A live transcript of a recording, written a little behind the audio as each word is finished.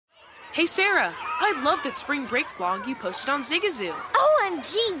Hey, Sarah, I love that spring break vlog you posted on Zigazoo.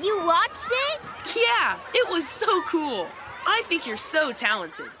 OMG, you watched it? Yeah, it was so cool. I think you're so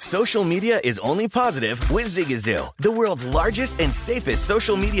talented. Social media is only positive with Zigazoo, the world's largest and safest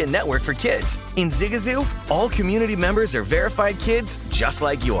social media network for kids. In Zigazoo, all community members are verified kids just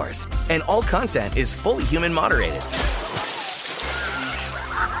like yours, and all content is fully human moderated.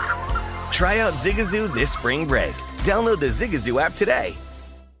 Try out Zigazoo this spring break. Download the Zigazoo app today.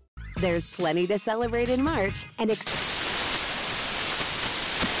 There's plenty to celebrate in March and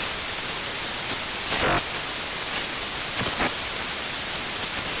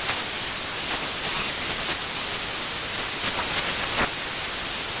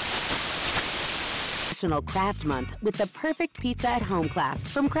National Craft Month with the perfect pizza at home class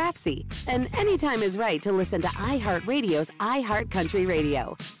from Craftsy. And anytime is right to listen to iHeartRadio's iHeartCountry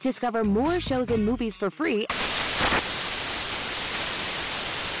Radio. Discover more shows and movies for free.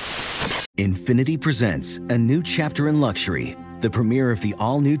 Infiniti presents a new chapter in luxury, the premiere of the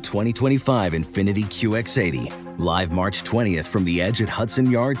all-new 2025 Infiniti QX80, live March 20th from the Edge at Hudson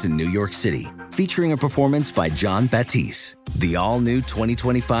Yards in New York City, featuring a performance by John Batiste. The all-new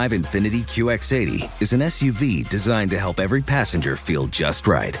 2025 Infiniti QX80 is an SUV designed to help every passenger feel just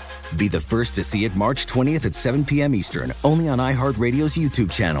right. Be the first to see it March 20th at 7 p.m. Eastern, only on iHeartRadio's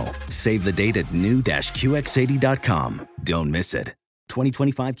YouTube channel. Save the date at new-QX80.com. Don't miss it.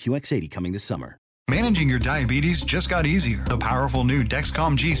 2025 QX80 coming this summer. Managing your diabetes just got easier. The powerful new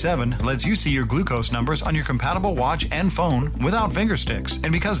Dexcom G7 lets you see your glucose numbers on your compatible watch and phone without finger sticks.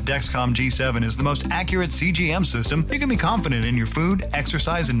 And because Dexcom G7 is the most accurate CGM system, you can be confident in your food,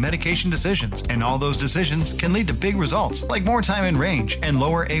 exercise, and medication decisions. And all those decisions can lead to big results, like more time in range and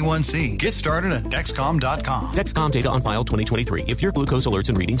lower A1C. Get started at Dexcom.com. Dexcom data on file 2023. If your glucose alerts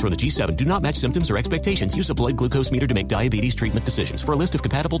and readings from the G7 do not match symptoms or expectations, use a blood glucose meter to make diabetes treatment decisions. For a list of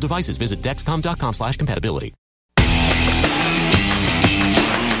compatible devices, visit Dexcom.com/compatibility. Here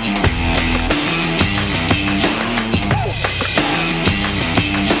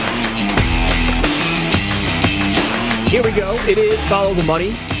we go. It is Follow the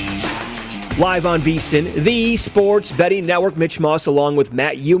Money. Live on VSiN, the sports betting network. Mitch Moss along with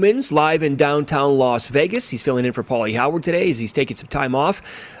Matt Youmans, live in downtown Las Vegas. He's filling in for Paulie Howard today as he's taking some time off.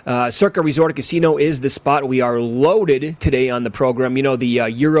 Circa Resort and Casino is the spot. We are loaded today on the program. You know, the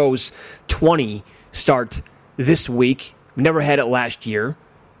Euros 20 start this week. We never had it last year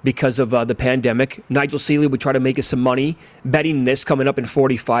because of the pandemic. Nigel Seeley would try to make us some money betting this coming up in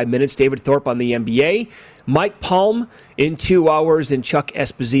 45 minutes. David Thorpe on the NBA. Mike Palm in 2 hours, and Chuck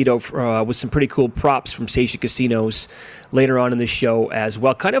Esposito with some pretty cool props from Station Casinos later on in the show as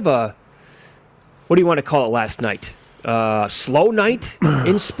well. Kind of a, what do you want to call it last night? Slow night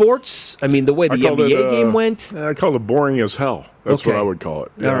in sports? I mean, the way the NBA game went? I call it boring as hell. That's what I would call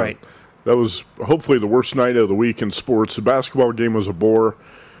it. Yeah. All right. That was hopefully the worst night of the week in sports. The basketball game was a bore.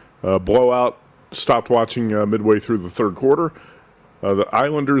 Blowout. Stopped watching midway through the third quarter. The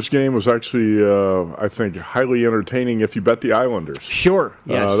Islanders game was actually, I think, highly entertaining if you bet the Islanders. Sure,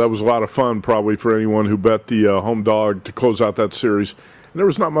 yes. That was a lot of fun probably for anyone who bet the home dog to close out that series. And there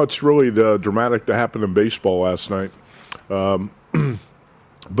was not much really dramatic that happened in baseball last night. But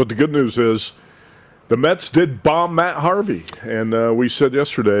the good news is the Mets did bomb Matt Harvey. And we said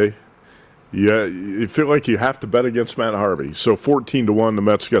yesterday, yeah, you feel like you have to bet against Matt Harvey. So 14-1, the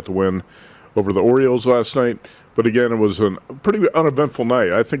Mets got the win over the Orioles last night. But again, it was a pretty uneventful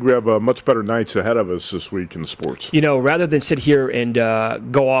night. I think we have much better nights ahead of us this week in sports. You know, rather than sit here and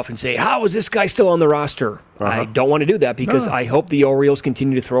go off and say, how is this guy still on the roster? I don't want to do that because I hope the Orioles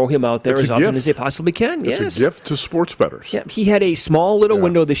continue to throw him out there as often as they possibly can. It's a gift to sports bettors. Yeah, he had a small little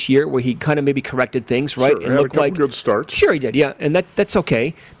window this year where he kind of maybe corrected things, right? Sure, and looked like good starts. Sure, he did, yeah, and that's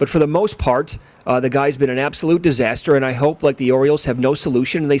okay. But for the most part, the guy's been an absolute disaster, and I hope, like, the Orioles have no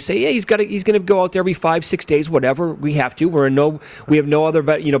solution, and they say, yeah, he's going to go out there every 5-6 days, whatever. We have to. We have no other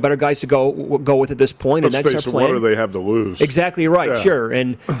better guys to go with at this point, and that's our plan. What do they have to lose? Exactly right. Yeah. Sure,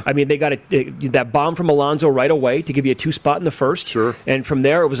 and I mean they got that bomb from Alonso right away to give you a 2 spot in the first. Sure, and from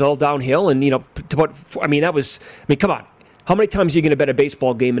there it was all downhill, and come on, how many times are you going to bet a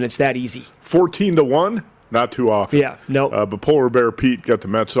baseball game and it's that easy? 14-1. Not too often. Yeah, no. But Polar Bear Pete got the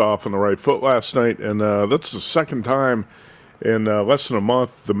Mets off on the right foot last night, and that's the second time in less than a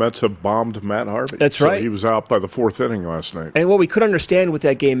month the Mets have bombed Matt Harvey. That's right. He was out by the 4th inning last night. And what we could understand with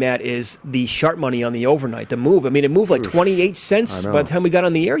that game, Matt, is the sharp money on the overnight, the move. I mean, it moved like 28 cents by the time we got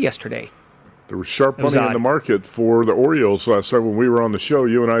on the air yesterday. There was sharp money in the market for the Orioles last night when we were on the show.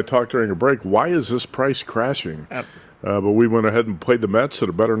 You and I talked during a break. Why is this price crashing? But we went ahead and played the Mets at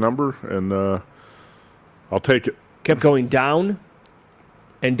a better number, and I'll take it. Kept going down.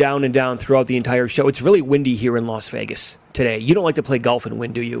 and down throughout the entire show. It's really windy here in Las Vegas today. You don't like to play golf in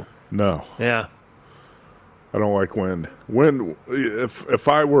wind, do you? No. Yeah. I don't like wind. Wind. If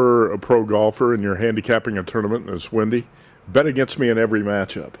I were a pro golfer and you're handicapping a tournament and it's windy, bet against me in every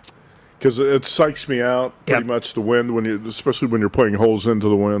matchup because it psychs me out pretty much. The wind, especially when you're playing holes into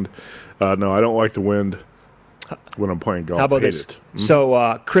the wind. No, I don't like the wind when I'm playing golf. How about this?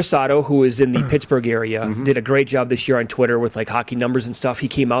 So Chris Otto, who is in the Pittsburgh area, did a great job this year on Twitter with like hockey numbers and stuff. He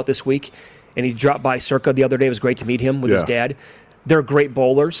came out this week and he dropped by Circa the other day. It was great to meet him with his dad. They're great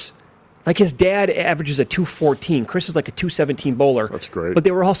bowlers. Like his dad averages a 214. Chris is like a 217 bowler. That's great. But they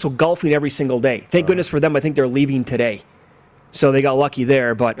were also golfing every single day. Thank goodness for them. I think they're leaving today. So they got lucky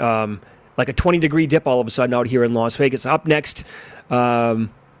there. But like a 20-degree dip all of a sudden out here in Las Vegas. Up next,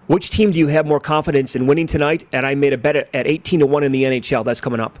 which team do you have more confidence in winning tonight? And I made a bet at 18-1 in the NHL. That's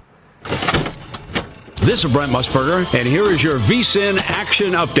coming up. This is Brent Musburger, and here is your VSiN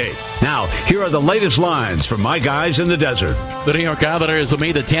action update. Now, here are the latest lines from my guys in the desert. The New York Islanders will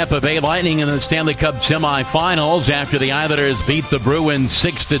meet the Tampa Bay Lightning in the Stanley Cup semifinals after the Islanders beat the Bruins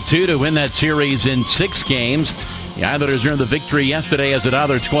 6-2 to win that series in 6 games. The Islanders earned the victory yesterday as a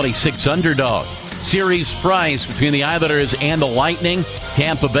 $1.26 underdog. Series price between the Islanders and the Lightning.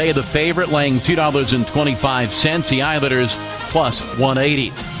 Tampa Bay the favorite, laying $2.25. The Islanders plus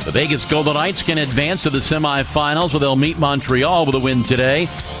 180. The Vegas Golden Knights can advance to the semifinals where they'll meet Montreal with a win today.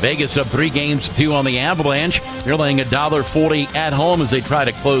 Vegas up 3-2 on the Avalanche. They're laying $1.40 at home as they try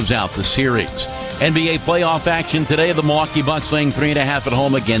to close out the series. NBA playoff action today. The Milwaukee Bucks laying 3.5 at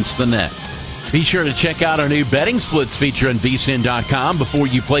home against the Nets. Be sure to check out our new betting splits feature on vsin.com before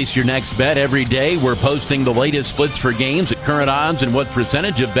you place your next bet. Every day we're posting the latest splits for games at current odds and what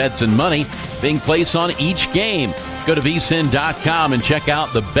percentage of bets and money being placed on each game. Go to vsin.com and check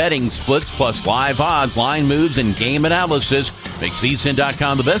out the betting splits plus live odds, line moves, and game analysis. Makes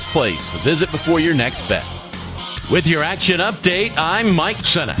vsin.com the best place to visit before your next bet. With your action update, I'm Mike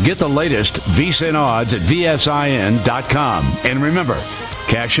Senna. Get the latest VSiN odds at vsin.com. And remember,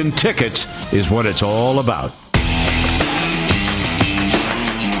 cash and tickets is what it's all about.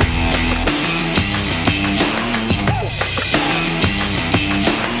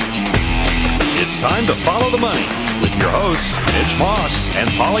 It's time to follow the money with your hosts, Mitch Moss and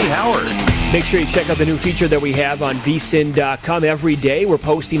Paulie Howard. Make sure you check out the new feature that we have on vsin.com. Every day we're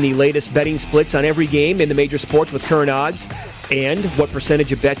posting the latest betting splits on every game in the major sports with current odds and what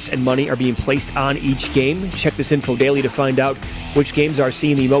percentage of bets and money are being placed on each game. Check this info daily to find out which games are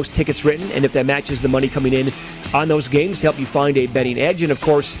seeing the most tickets written and if that matches the money coming in on those games to help you find a betting edge. And, of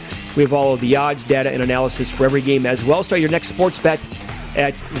course, we have all of the odds, data, and analysis for every game as well. Start your next sports bet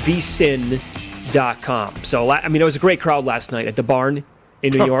at vsin.com. So, I mean, it was a great crowd last night at the Barn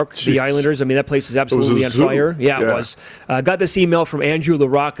in New York. The Islanders, I mean, that place is absolutely on fire. Yeah, it was. Got this email from Andrew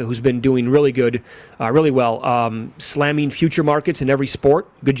LaRocca, who's been doing really good, really well, slamming future markets in every sport.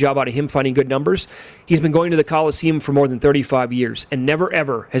 Good job out of him finding good numbers. He's been going to the Coliseum for more than 35 years, and never,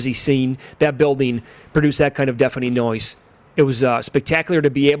 ever has he seen that building produce that kind of deafening noise. It was spectacular to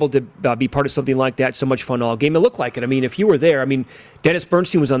be able to be part of something like that. So much fun all game. It looked like it. I mean, if you were there, I mean, Dennis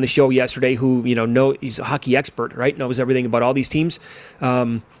Bernstein was on the show yesterday who, he's a hockey expert, right? Knows everything about all these teams.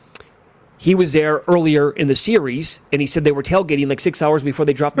 He was there earlier in the series, and he said they were tailgating like 6 hours before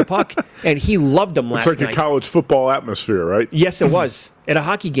they dropped the puck, and he loved them last night. It's like a college football atmosphere, right? Yes, it was. At a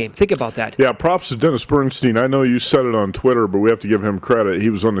hockey game. Think about that. Yeah, props to Dennis Bernstein. I know you said it on Twitter, but we have to give him credit.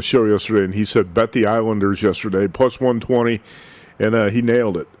 He was on the show yesterday, and he said bet the Islanders yesterday, plus 120, and he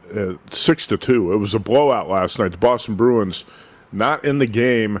nailed it, 6-2. It was a blowout last night. The Boston Bruins not in the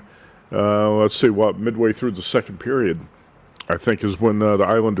game, midway through the second period, I think, is when the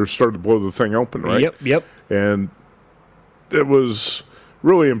Islanders started to blow the thing open, right? Yep. And it was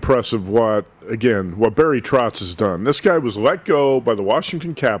really impressive what Barry Trotz has done. This guy was let go by the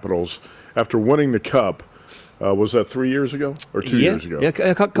Washington Capitals after winning the Cup. Was that 3 years ago or 2 years ago? Yeah,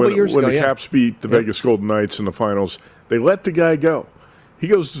 a couple of years ago. When the Caps beat the Vegas Golden Knights in the finals, they let the guy go. He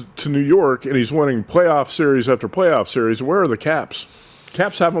goes to New York, and he's winning playoff series after playoff series. Where are the Caps?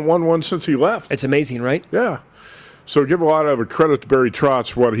 Caps haven't won one since he left. It's amazing, right? Yeah. So give a lot of credit to Barry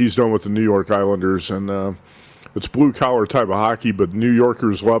Trotz for what he's done with the New York Islanders. And it's blue-collar type of hockey, but New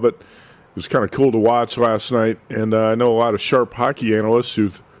Yorkers love it. It was kind of cool to watch last night. And I know a lot of sharp hockey analysts who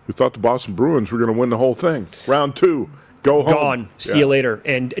thought the Boston Bruins were going to win the whole thing. Round 2, go home. Gone. See you later.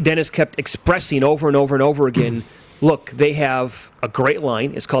 And Dennis kept expressing over and over and over again look, they have a great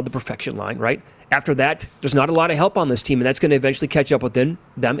line. It's called the perfection line, right? After that, there's not a lot of help on this team, and that's going to eventually catch up with them,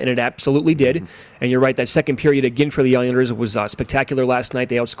 and it absolutely did. And you're right, that second period again for the Islanders was spectacular last night.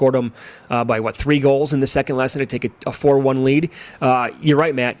 They outscored them by, 3 goals in the second last night to take a 4-1 lead. You're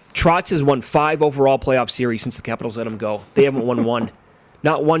right, Matt. Trotz has won 5 overall playoff series since the Capitals let him go. They haven't won one.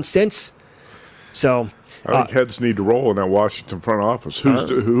 Not one since. So I think heads need to roll in that Washington front office.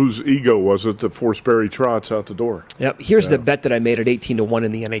 Whose ego was it that forced Barry Trotz out the door? Yep. Here's the bet that I made at 18-1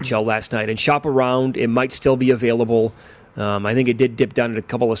 in the NHL last night. And shop around. It might still be available. I think it did dip down at a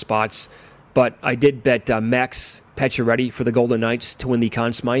couple of spots. But I did bet Max Pacioretty for the Golden Knights to win the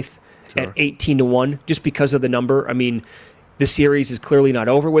Conn Smythe at 18-1, just because of the number. I mean, the series is clearly not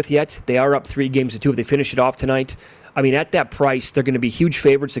over with yet. They are up 3-2 if they finish it off tonight. I mean, at that price, they're going to be huge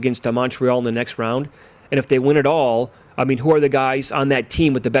favorites against Montreal in the next round. And if they win it all, I mean, who are the guys on that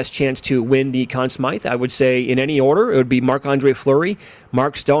team with the best chance to win the Conn Smythe? I would say in any order, it would be Marc-Andre Fleury,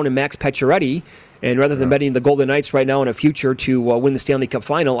 Mark Stone, and Max Pacioretty. And rather than betting the Golden Knights right now in a future to win the Stanley Cup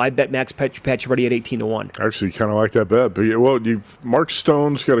final, I bet Max Pacioretty at 18-1. Actually, kind of like that bet. But Mark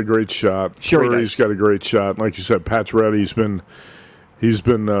Stone's got a great shot. Sure, Fleury's got a great shot. Like you said, Pacioretty's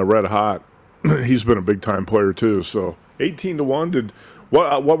been red hot. He's been a big time player too. So 18-1.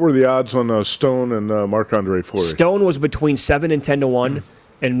 What were the odds on Stone and Marc-Andre Fleury? Stone was between 7 and 10-1,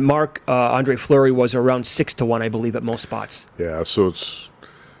 and Marc-Andre Fleury was around 6-1, I believe, at most spots. Yeah, so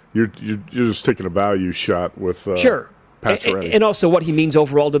you're just taking a value shot with sure. Pacioretty. And also what he means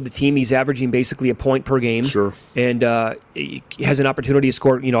overall to the team. He's averaging basically a point per game. Sure. And he has an opportunity to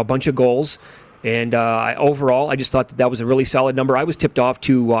score a bunch of goals. And overall, I just thought that was a really solid number. I was tipped off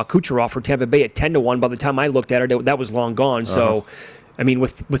to Kucherov for Tampa Bay at 10-1. By the time I looked at it, that was long gone. So, I mean,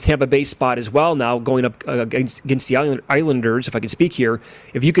 with Tampa Bay's spot as well now going up against the Islanders, if I can speak here,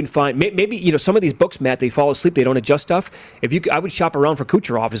 if you can find maybe some of these books, Matt, they fall asleep, they don't adjust stuff. I would shop around for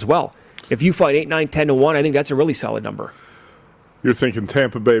Kucherov as well. If you find 8, 9, 10-1, I think that's a really solid number. You're thinking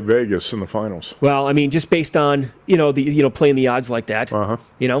Tampa Bay, Vegas in the finals. Well, I mean, just based on playing the odds like that,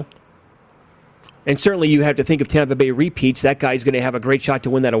 And certainly you have to think if Tampa Bay repeats, that guy's going to have a great shot to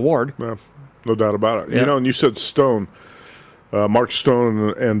win that award. Yeah, no doubt about it. Yeah. And you said Stone, Mark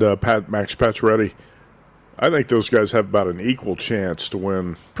Stone and Max Pacioretty. I think those guys have about an equal chance to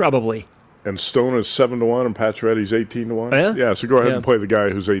win. Probably. And Stone is 7-1 and Pacioretty's 18-1? Yeah. Yeah, so go ahead and play the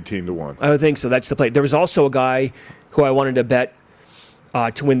guy who's 18-1. I would think so. That's the play. There was also a guy who I wanted to bet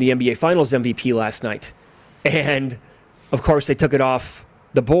to win the NBA Finals MVP last night. And, of course, they took it off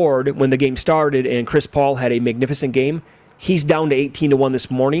the board when the game started, and Chris Paul had a magnificent game. He's down to 18-1 this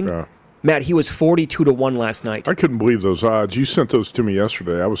morning. Yeah. Matt, he was 42-1 last night. I couldn't believe those odds. You sent those to me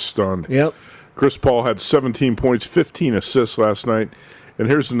yesterday. I was stunned. Yep. Chris Paul had 17 points, 15 assists last night. And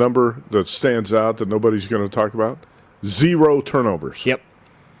here's the number that stands out that nobody's going to talk about. 0 turnovers. Yep.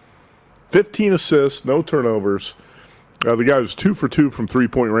 15 assists, no turnovers. The guy was 2 for 2 from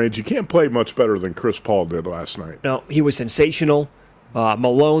three-point range. You can't play much better than Chris Paul did last night. No, he was sensational.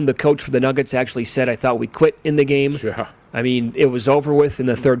 Malone, the coach for the Nuggets, actually said, I thought we quit in the game. Yeah. I mean, it was over with in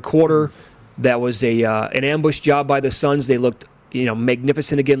the third quarter. That was an ambush job by the Suns. They looked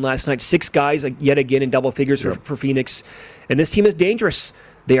magnificent again last night. 6 guys, yet again, in double figures for Phoenix. And this team is dangerous.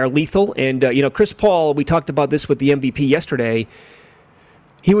 They are lethal. And, Chris Paul, we talked about this with the MVP yesterday.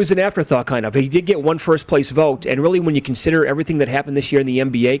 He was an afterthought, kind of. He did get one first-place vote, and really when you consider everything that happened this year in the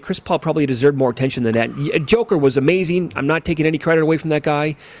NBA, Chris Paul probably deserved more attention than that. Joker was amazing. I'm not taking any credit away from that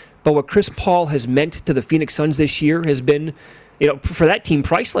guy. But what Chris Paul has meant to the Phoenix Suns this year has been, for that team,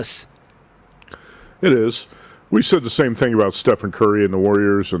 priceless. It is. We said the same thing about Stephen Curry and the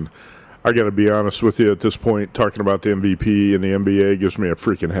Warriors, and I got to be honest with you at this point, talking about the MVP and the NBA gives me a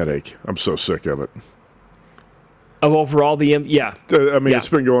freaking headache. I'm so sick of it. Of overall, it's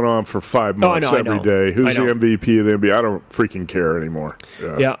been going on for 5 months every day. Who's the MVP of the NBA? I don't freaking care anymore.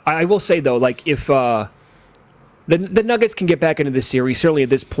 Yeah, I will say, though, like if the Nuggets can get back into this series, certainly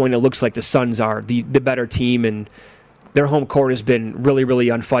at this point it looks like the Suns are the better team, and their home court has been really, really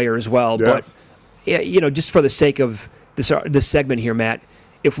on fire as well. Yeah. But, just for the sake of this segment here, Matt,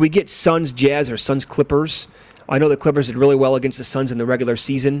 if we get Suns Jazz or Suns Clippers, I know the Clippers did really well against the Suns in the regular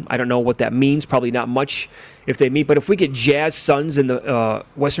season. I don't know what that means. Probably not much if they meet. But if we get Jazz Suns in the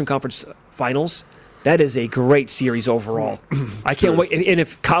Western Conference Finals, that is a great series overall. I can't wait. And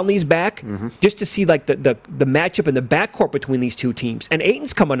if Conley's back, just to see like the matchup in the backcourt between these two teams. And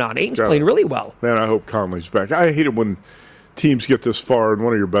Ayton's coming on. Ayton's playing really well. Man, I hope Conley's back. I hate it when teams get this far and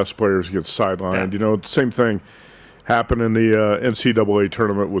one of your best players gets sidelined. Yeah. Same thing happened in the NCAA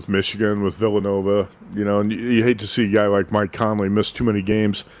tournament with Michigan, with Villanova. And you hate to see a guy like Mike Conley miss too many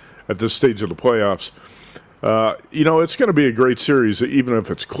games at this stage of the playoffs. It's going to be a great series, even if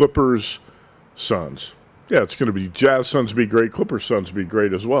it's Clippers, Suns. Yeah, it's going to be Jazz Suns be great, Clippers Suns be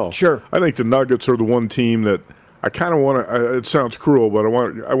great as well. Sure. I think the Nuggets are the one team that I kind of want to. It sounds cruel, but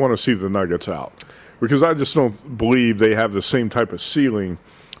I want to see the Nuggets out because I just don't believe they have the same type of ceiling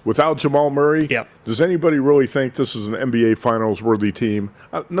without Jamal Murray. Yep. Does anybody really think this is an NBA Finals worthy team?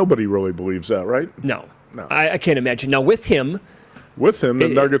 Nobody really believes that, right? No. I can't imagine. Now with him,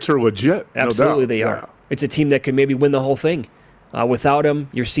 the Nuggets are legit. Absolutely, no doubt. they are. Yeah. It's a team that could maybe win the whole thing. Without him,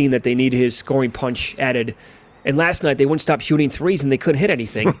 you're seeing that they need his scoring punch added. And last night they wouldn't stop shooting threes and they couldn't hit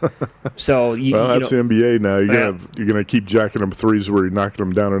anything. So that's the NBA now. You're gonna keep jacking them threes where you're knocking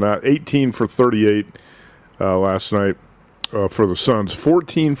them down or not. 18 for 38 last night for the Suns.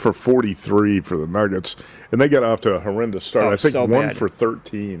 14 for 43 for the Nuggets, and they got off to a horrendous start. I think so 1 bad. for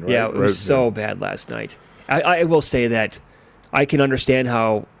 13. Right? Yeah, it was so bad last night. I will say that I can understand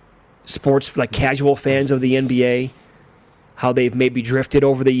how sports, like casual fans of the NBA, how they've maybe drifted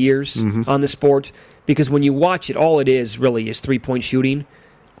over the years on the sport. Because when you watch it, all it is really is three-point shooting.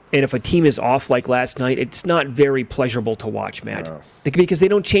 And if a team is off like last night, it's not very pleasurable to watch, Matt. No. Because they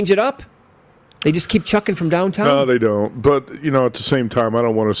don't change it up. They just keep chucking from downtown. No, they don't. But, at the same time, I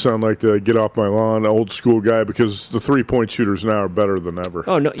don't want to sound like the get off my lawn old school guy because the three-point shooters now are better than ever.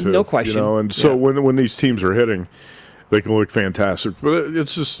 Oh, no question. And so when these teams are hitting, they can look fantastic. But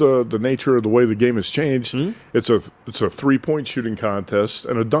it's just the nature of the way the game has changed. Mm-hmm. It's a three-point shooting contest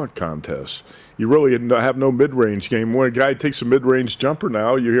and a dunk contest. You really have no mid-range game. When a guy takes a mid-range jumper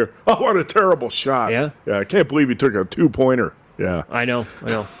now, you hear, oh, what a terrible shot. Yeah, I can't believe he took a two-pointer. Yeah. I know.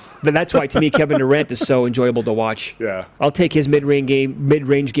 But that's why, to me, Kevin Durant is so enjoyable to watch. Yeah. I'll take his mid-range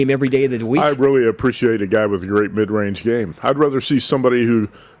game every day of the week. I really appreciate a guy with a great mid-range game. I'd rather see somebody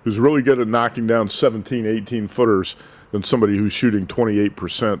who's really good at knocking down 17, 18-footers than somebody who's shooting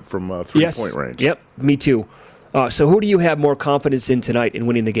 28% from three-point range. Yep, me too. So who do you have more confidence in tonight in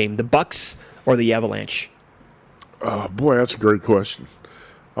winning the game, the Bucks or the Avalanche? Oh, boy, that's a great question.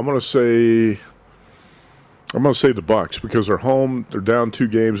 I'm going to say the Bucks because they're home. They're down 2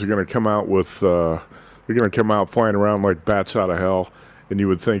 games. They're going to come out flying around like bats out of hell. And you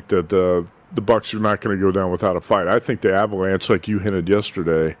would think that the Bucks are not going to go down without a fight. I think the Avalanche, like you hinted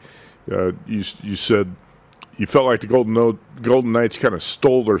yesterday, you said you felt like the Golden Knights kind of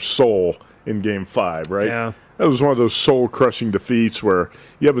stole their soul in Game 5, right? Yeah. That was one of those soul-crushing defeats where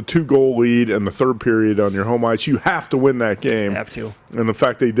you have a 2-goal lead in the third period on your home ice. You have to win that game. You have to. And the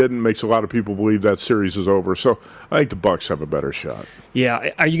fact they didn't makes a lot of people believe that series is over. So I think the Bucks have a better shot.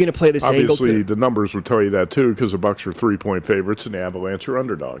 Yeah. Are you going to play this angle? Obviously, the numbers would tell you that, too, because the Bucks are 3-point favorites and the Avalanche are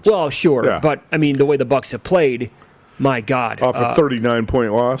underdogs. Well, sure. Yeah. But, the way the Bucks have played, my God. Off a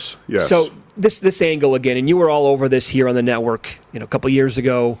 39-point loss? Yes. So this angle again, and you were all over this here on the network a couple years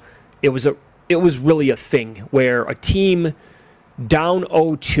ago. It was really a thing where a team down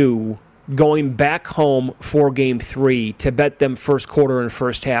 0-2 going back home for Game 3 to bet them first quarter and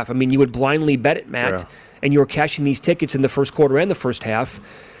first half. You would blindly bet it, Matt, and you were cashing these tickets in the first quarter and the first half.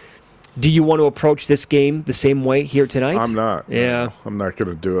 Do you want to approach this game the same way here tonight? I'm not. Yeah. No, I'm not going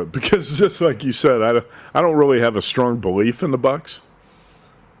to do it because just like you said, I don't really have a strong belief in the Bucks.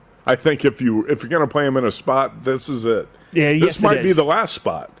 I think if you're going to play them in a spot, this is it. Yeah, this might be the last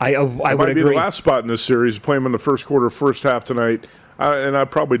spot. I would agree. The last spot in this series. Play them in the first quarter, first half tonight, and I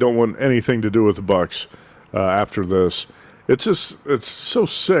probably don't want anything to do with the Bucks after this. It's so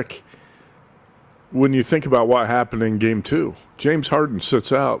sick when you think about what happened in Game 2. James Harden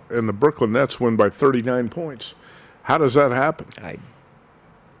sits out, and the Brooklyn Nets win by 39 points. How does that happen?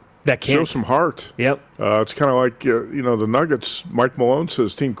 That can't. Show some heart. Yep. It's kind of like, the Nuggets, Mike Malone says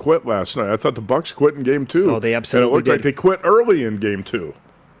his team quit last night. I thought the Bucks quit in Game 2. Oh, they absolutely And it looked did. like they quit early in Game 2.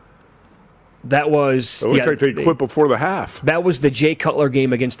 That was... It looked like they quit before the half. That was the Jay Cutler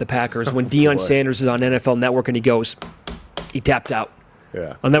game against the Packers when Deion Sanders is on NFL Network and he tapped out.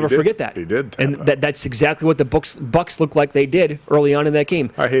 Yeah. I'll never forget that. He did tap And out. that's exactly what the Bucks looked like they did early on in that game.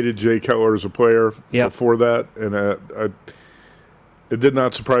 I hated Jay Cutler as a player before that, and it did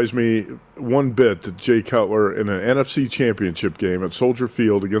not surprise me one bit that Jay Cutler in an NFC Championship game at Soldier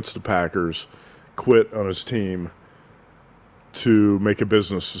Field against the Packers quit on his team to make a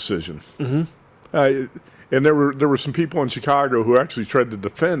business decision. Mm-hmm. And there were some people in Chicago who actually tried to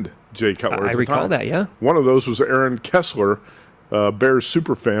defend Jay Cutler. I recall that, yeah. One of those was Aaron Kessler, Bears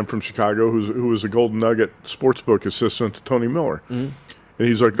superfan from Chicago, who was a Golden Nugget sportsbook assistant to Tony Miller. Mm-hmm. And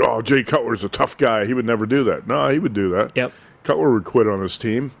he's like, "Oh, Jay Cutler's a tough guy. He would never do that." No, he would do that. Yep. Cutler would quit on his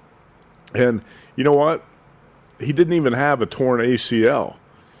team. And you know what? He didn't even have a torn ACL.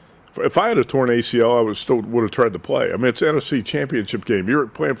 If I had a torn ACL, I would have tried to play. I mean, it's an NFC Championship game. You're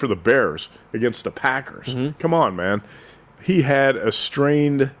playing for the Bears against the Packers. Mm-hmm. Come on, man. He had a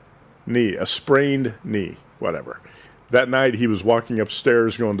sprained knee, whatever. That night, he was walking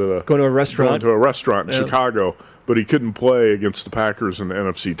upstairs going to a restaurant in Chicago, but he couldn't play against the Packers in the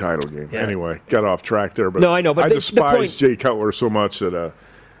NFC title game. Yeah. Anyway, got off track there. But no, I know. But I despise Jay Cutler so much that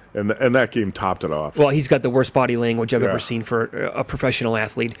and that game topped it off. Well, he's got the worst body language I've ever seen for a professional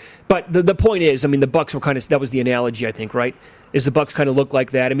athlete. But the point is, I mean, the Bucs were that was the analogy, I think, right? Is the Bucs kind of look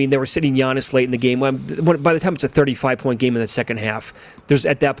like that? I mean, they were sitting Giannis late in the game. By the time it's a 35-point game in the second half,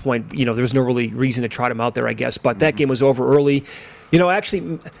 at that point, there's no really reason to trot him out there, I guess. But that game was over early.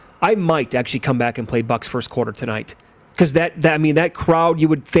 Actually, I might actually come back and play Bucs first quarter tonight. Because that crowd, you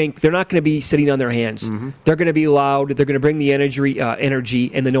would think they're not going to be sitting on their hands. Mm-hmm. They're going to be loud. They're going to bring the energy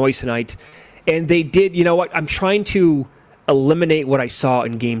and the noise tonight. And they did. You know what? I'm trying to eliminate what I saw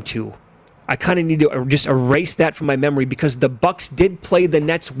in Game 2. I kind of need to just erase that from my memory because the Bucs did play the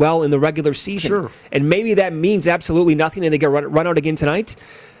Nets well in the regular season. Sure. And maybe that means absolutely nothing and they get run out again tonight.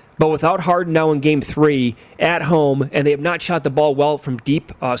 But without Harden now in Game 3 at home, and they have not shot the ball well from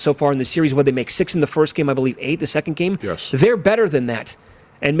deep so far in the series, where they make 6 in the first game, I believe 8 the second game. Yes. They're better than that.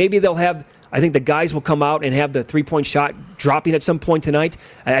 And maybe they'll have, I think the guys will come out and have the three-point shot dropping at some point tonight.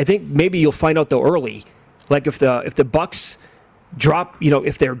 I think maybe you'll find out, though, early. Like if the Bucs drop,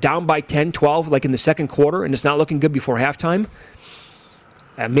 if they're down by 10, 12, like in the second quarter, and it's not looking good before halftime,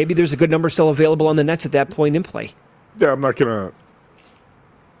 maybe there's a good number still available on the Nets at that point in play. Yeah, I'm not going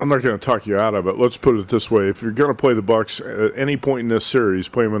to talk you out of it. Let's put it this way. If you're going to play the Bucs at any point in this series,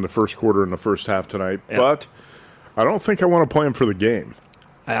 play them in the first quarter and the first half tonight. Yep. But I don't think I want to play them for the game.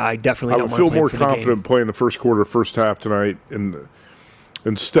 I definitely don't want to feel play more for the confident game. Playing the first quarter, first half tonight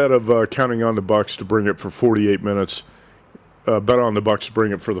instead of counting on the Bucs to bring it for 48 minutes. Bet on the Bucs to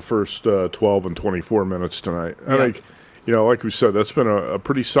bring it for the first 12 and 24 minutes tonight. I think, like we said, that's been a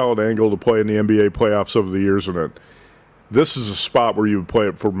pretty solid angle to play in the NBA playoffs over the years, and this is a spot where you would play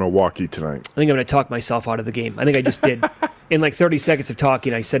it for Milwaukee tonight. I think I'm going to talk myself out of the game. I think I just did. In like 30 seconds of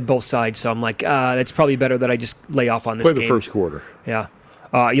talking, I said both sides, so I'm like, that's probably better that I just lay off on this game. Play the first quarter. Yeah.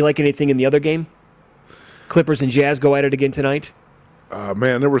 You like anything in the other game? Clippers and Jazz go at it again tonight?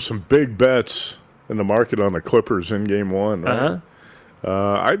 Man, there were some big bets in the market on the Clippers in Game 1. Right?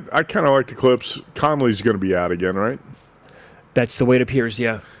 Uh-huh. I kind of like the Clips. Conley's going to be out again, right? That's the way it appears,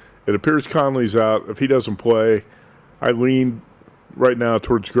 yeah. It appears Conley's out. If he doesn't play, I lean right now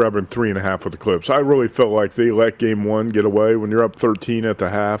towards grabbing 3.5 with the Clips. I really felt like they let Game 1 get away. When you're up 13 at the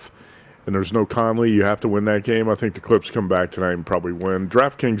half and there's no Conley, you have to win that game. I think the Clips come back tonight and probably win.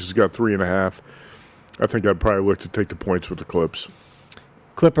 DraftKings has got 3.5. I think I'd probably look to take the points with the Clips.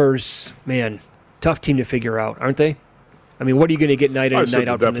 Clippers, man, tough team to figure out, aren't they? I mean, what are you going to get night in and night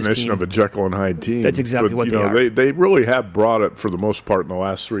out from this team? The definition of a Jekyll and Hyde team. That's exactly what they are. They really have brought it for the most part in the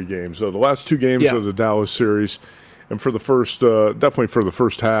last 3 games. So the last 2 games of the Dallas series, and for the first, definitely for the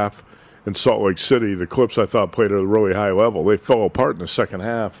first half in Salt Lake City, the Clips I thought played at a really high level. They fell apart in the second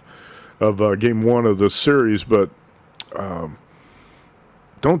half of Game 1 of the series, but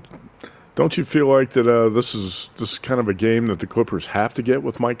don't you feel like that this is kind of a game that the Clippers have to get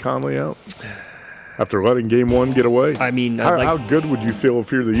with Mike Conley out? After letting Game 1 get away? I mean, how good would you feel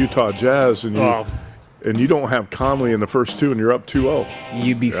if you're the Utah Jazz and you don't have Conley in the first 2 and you're up 2-0?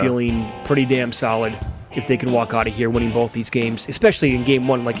 You'd be feeling pretty damn solid if they could walk out of here winning both these games, especially in Game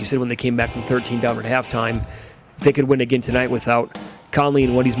 1, like you said, when they came back from 13 down at halftime. If they could win again tonight without Conley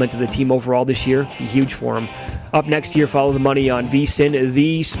and what he's meant to the team overall this year, be huge for him. Up next year, follow the money on VSiN,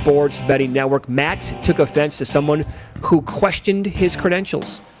 the Sports Betting Network. Matt took offense to someone who questioned his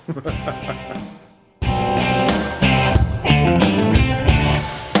credentials.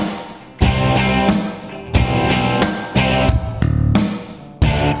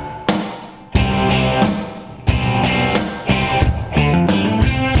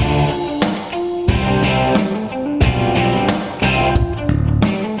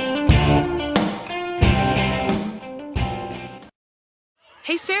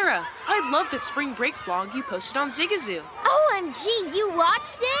 Hey, Sarah, I love that spring break vlog you posted on Zigazoo. OMG, you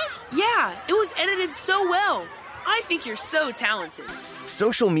watched it? Yeah, it was edited so well. I think you're so talented.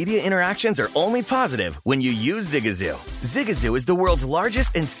 Social media interactions are only positive when you use Zigazoo. Zigazoo is the world's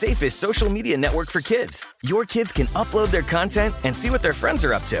largest and safest social media network for kids. Your kids can upload their content and see what their friends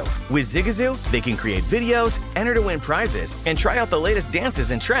are up to. With Zigazoo, they can create videos, enter to win prizes, and try out the latest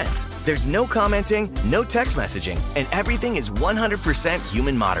dances and trends. There's no commenting, no text messaging, and everything is 100%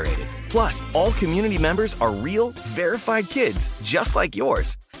 human moderated. Plus, all community members are real, verified kids just like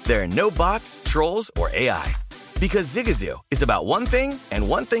yours. There are no bots, trolls, or AI. Because Zigazoo is about one thing and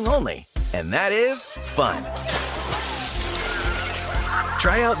one thing only, and that is fun.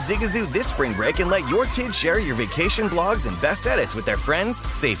 Try out Zigazoo this spring break and let your kids share your vacation blogs and best edits with their friends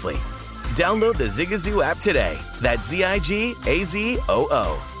safely. Download the Zigazoo app today. That's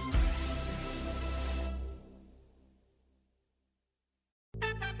Zigazoo.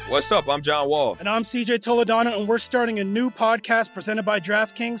 What's up? I'm John Wall. And I'm CJ Toledano, and we're starting a new podcast presented by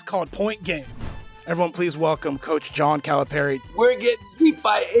DraftKings called Point Game. Everyone, please welcome Coach John Calipari. We're getting beat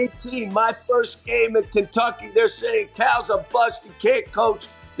by 18. My first game in Kentucky, they're saying Cal's a bust. He can't coach.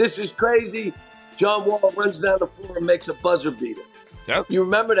 This is crazy. John Wall runs down the floor and makes a buzzer beater. Yep. You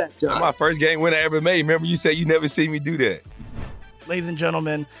remember that, John? That's my first game win I ever made. Remember you said you never seen me do that. Ladies and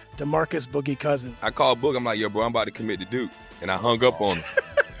gentlemen, DeMarcus Boogie Cousins. I called Boog. I'm like, yo, bro, I'm about to commit to Duke. And I hung up on him.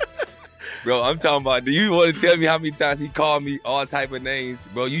 Bro, I'm talking about, do you want to tell me how many times he called me all type of names?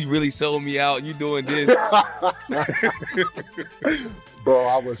 Bro, you really sold me out. You doing this. Bro,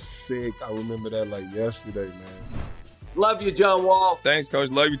 I was sick. I remember that like yesterday, man. Love you, John Wall. Thanks,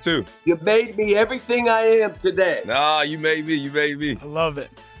 Coach. Love you, too. You made me everything I am today. Nah, you made me. You made me. I love it.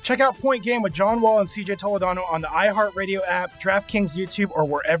 Check out Point Game with John Wall and CJ Toledano on the iHeartRadio app, DraftKings YouTube, or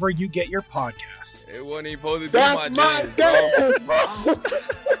wherever you get your podcasts. It wasn't even supposed to be That's my game, bro.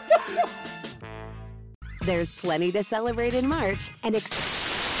 There's plenty to celebrate in March and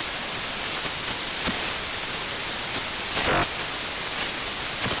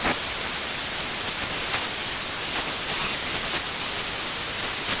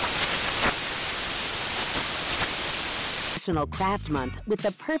National Craft Month with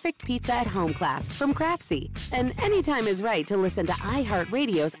the perfect pizza at home class from Craftsy. And anytime is right to listen to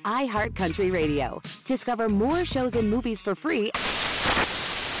iHeartRadio's iHeart Country Radio. Discover more shows and movies for free.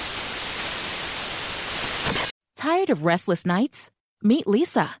 Tired of restless nights? Meet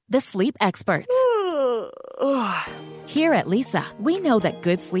Lisa, the sleep expert. Here at Lisa, we know that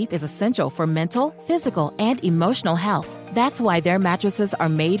good sleep is essential for mental, physical, and emotional health. That's why their mattresses are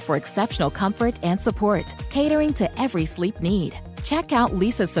made for exceptional comfort and support, catering to every sleep need. Check out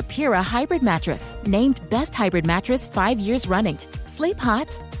Lisa's Sapira Hybrid Mattress, named Best Hybrid Mattress 5 years running. Sleep hot?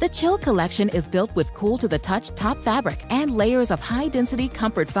 The Chill Collection is built with cool-to-the-touch top fabric and layers of high-density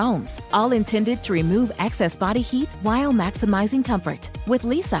comfort foams, all intended to remove excess body heat while maximizing comfort. With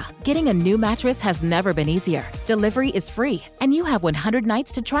Lisa, getting a new mattress has never been easier. Delivery is free, and you have 100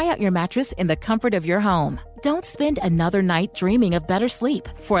 nights to try out your mattress in the comfort of your home. Don't spend another night dreaming of better sleep.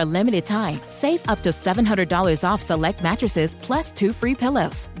 For a limited time, save up to $700 off select mattresses plus 2 free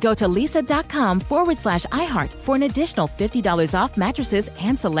pillows. Go to lisa.com/iHeart for an additional $50 off mattresses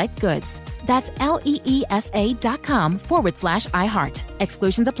and select goods. That's LEESA.com/iHeart.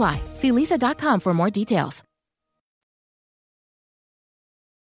 Exclusions apply. See lisa.com for more details.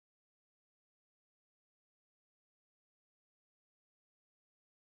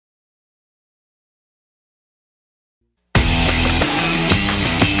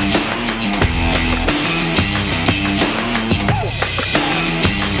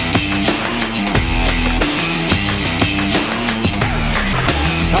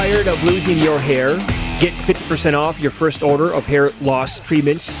 Tired of losing your hair? Get 50% off your first order of hair loss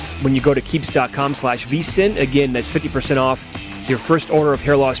treatments when you go to keeps.com/vsin. Again, that's 50% off your first order of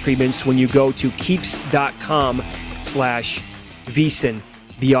hair loss treatments when you go to keeps.com/vsin.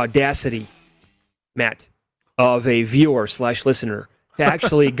 The audacity, Matt, of a viewer/listener to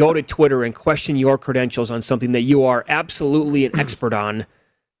actually go to Twitter and question your credentials on something that you are absolutely an expert on.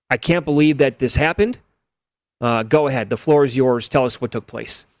 I can't believe that this happened. Go ahead. The floor is yours. Tell us what took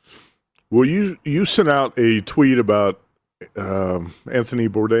place. Well, you sent out a tweet about Anthony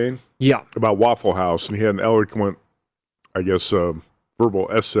Bourdain. Yeah. About Waffle House, and he had an eloquent, I guess, verbal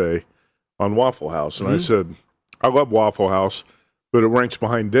essay on Waffle House. And I said, I love Waffle House, but it ranks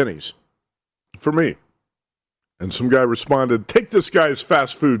behind Denny's for me. And some guy responded, take this guy's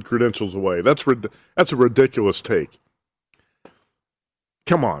fast food credentials away. That's a ridiculous take.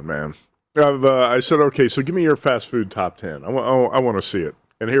 Come on, man. I said, okay, so give me your fast food top 10. I want to see it.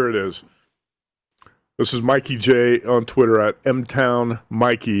 And here it is. This is Mikey J on Twitter at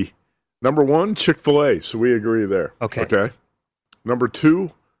mtownmikey. Number 1, Chick-fil-A. So we agree there. Okay. Number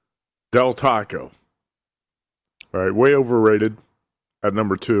 2, Del Taco. All right, way overrated at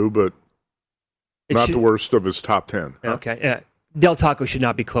number 2, but not the worst of his top 10. Huh? Okay. Del Taco should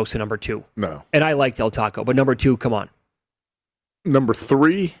not be close to number 2. No. And I like Del Taco, but number 2, come on. Number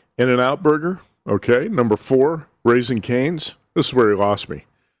 3, In-N-Out Burger. Okay. Number 4, Raising Cane's. This is where he lost me.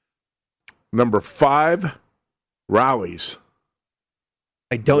 Number 5, Rally's.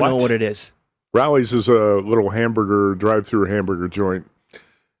 I don't know what it is. Rally's is a little drive-through hamburger joint.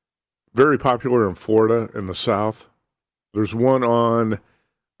 very popular in Florida in the South. There's one on,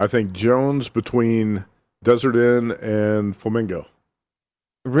 I think, Jones between Desert Inn and Flamingo.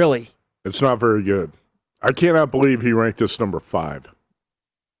 Really? It's not very good. I cannot believe he ranked this number 5.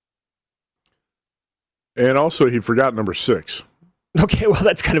 And also, he forgot number 6. Okay, well,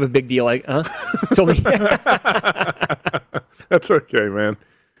 that's kind of a big deal. It's only That's okay, man.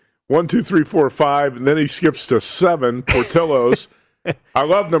 1, 2, 3, 4, 5, and then he skips to 7, Portillo's. I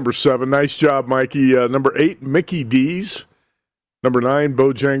love number 7. Nice job, Mikey. Number 8, Mickey D's. Number 9,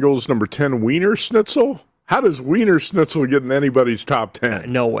 Bojangles. Number 10, Wiener Schnitzel. How does Wiener Schnitzel get in anybody's top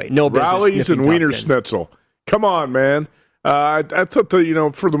 10? No way. No business. Rallies and Wiener Schnitzel. Come on, man. I thought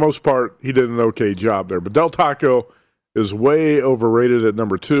that, for the most part, he did an okay job there. But Del Taco is way overrated at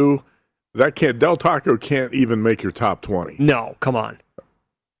number 2. Del Taco can't even make your top 20. No, come on.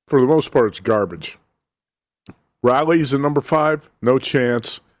 For the most part, it's garbage. Rallies at number 5, no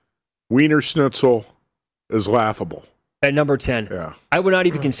chance. Wiener Schnitzel is laughable. At number 10. Yeah. I would not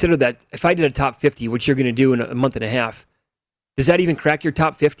even consider that. If I did a top 50, which you're going to do in a month and a half, does that even crack your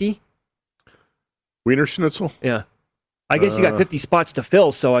top 50? Wiener Schnitzel? Yeah. I guess you got 50 spots to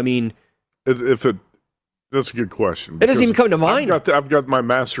fill, so I mean... That's a good question. It doesn't even come to mind. I've got my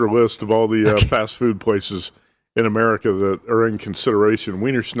master list of all the fast food places in America that are in consideration.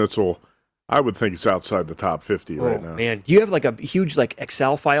 Wiener Schnitzel, I would think it's outside the top 50 right now. Man, do you have like a huge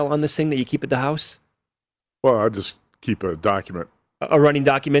Excel file on this thing that you keep at the house? Well, I just keep a document. A running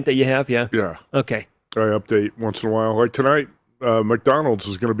document that you have, yeah? Yeah. Okay. I update once in a while. Like tonight, McDonald's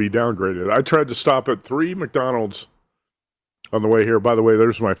is going to be downgraded. I tried to stop at 3 McDonald's on the way here. By the way,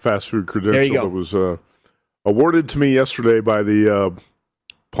 there's my fast food credential that was awarded to me yesterday by the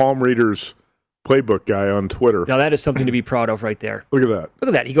Palm Readers Playbook guy on Twitter. Now, that is something to be proud of right there. Look at that. Look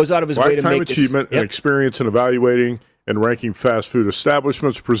at that. He goes out of his way to make this. Achievement and experience in evaluating and ranking fast food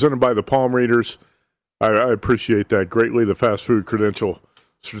establishments presented by the Palm Readers. I appreciate that greatly, the fast food credential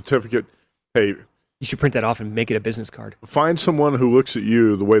certificate. Hey, you should print that off and make it a business card. Find someone who looks at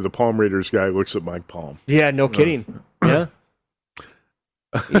you the way the Palm Readers guy looks at Mike Palm. Yeah, no kidding. Yeah.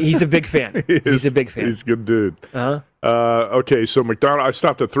 He's a big fan. He's a big fan. He's a good dude. Uh-huh. Okay, so I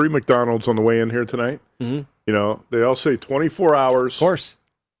stopped at 3 McDonald's on the way in here tonight. Mm-hmm. They all say 24 hours. Of course.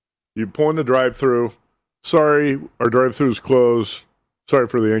 You pull in the drive-thru. Sorry, our drive-thru is closed. Sorry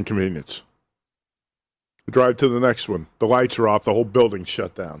for the inconvenience. Drive to the next one. The lights are off. The whole building's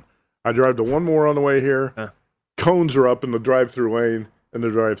shut down. I drive to one more on the way here. Cones are up in the drive-thru lane, and the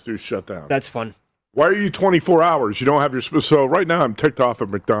drive-thru shut down. That's fun. Why are you 24 hours? You don't have your... So right now I'm ticked off at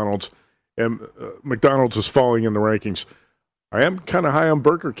McDonald's, and McDonald's is falling in the rankings. I am kind of high on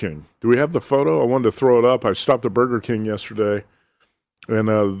Burger King. Do we have the photo? I wanted to throw it up. I stopped at Burger King yesterday, and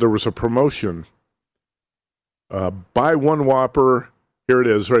there was a promotion. Buy one Whopper. Here it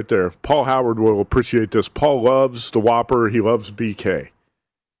is right there. Paul Howard will appreciate this. Paul loves the Whopper. He loves BK.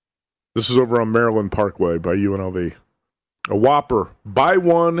 This is over on Maryland Parkway by UNLV. A Whopper. Buy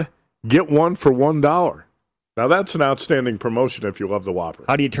one, get one for $1. Now, that's an outstanding promotion if you love the Whopper.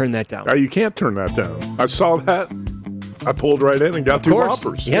 How do you turn that down? You can't turn that down. I saw that. I pulled right in and got 2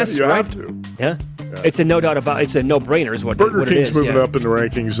 Whoppers. Yes, you right. have to. Yeah. It's a it's a no-brainer is what Burger it King's is. moving up in the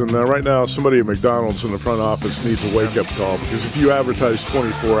rankings, and right now somebody at McDonald's in the front office needs a wake-up call, because if you advertise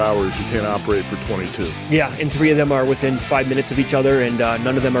 24 hours, you can't operate for 22. Yeah, and 3 of them are within 5 minutes of each other, and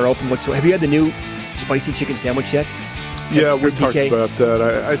none of them are open whatsoever. Have you had the new spicy chicken sandwich yet? Yeah, we talked about that.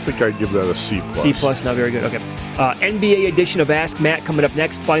 I think I'd give that a C+. C+, not very good. Okay. NBA edition of Ask Matt coming up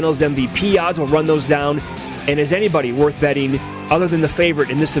next. Finals MVP odds. We'll run those down. And is anybody worth betting other than the favorite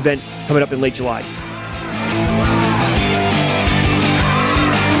in this event coming up in late July?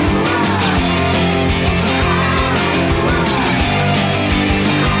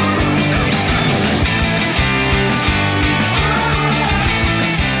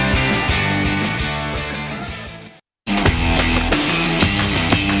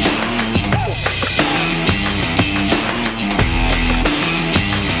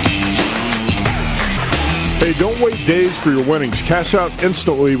 Hey, don't wait days for your winnings. Cash out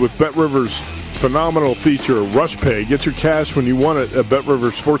instantly with BetRivers' phenomenal feature, Rush Pay. Get your cash when you want it at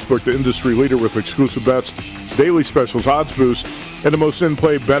BetRivers Sportsbook, the industry leader with exclusive bets, daily specials, odds boost, and the most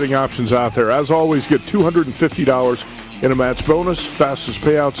in-play betting options out there. As always, get $250 in a match bonus, fastest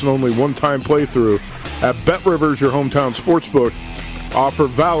payouts, and only one-time playthrough at BetRivers, your hometown sportsbook. Offer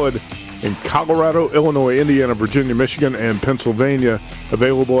valid in Colorado, Illinois, Indiana, Virginia, Michigan, and Pennsylvania.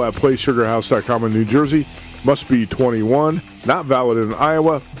 Available at PlaySugarHouse.com in New Jersey. Must be 21. Not valid in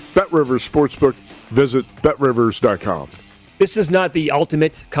Iowa. BetRivers Sportsbook. Visit BetRivers.com. This is not the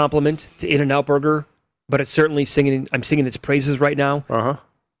ultimate compliment to In-N-Out Burger, but it's certainly I'm singing its praises right now. Uh-huh.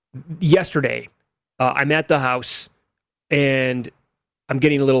 yesterday, I'm at the house, and I'm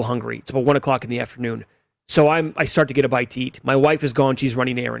getting a little hungry. It's about 1 o'clock in the afternoon. So I start to get a bite to eat. My wife is gone. She's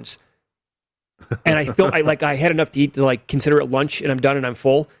running errands. And I feel I had enough to eat to consider it lunch, and I'm done and I'm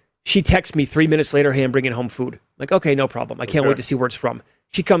full. She texts me 3 minutes later, hey, I'm bringing home food. Like, okay, no problem. I can't wait to see where it's from.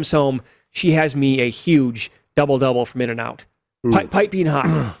 She comes home. She has me a huge double from In-N-Out. Piping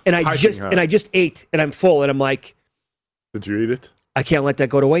hot. And I just ate, and I'm full, and I'm like, did you eat it? I can't let that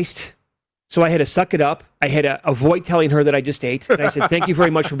go to waste. So I had to suck it up. I had to avoid telling her that I just ate. And I said, thank you very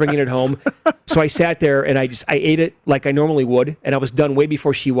much for bringing it home. So I sat there and I ate it like I normally would. And I was done way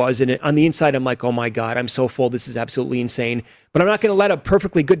before she was. And on the inside, I'm like, oh my God, I'm so full. This is absolutely insane. But I'm not going to let a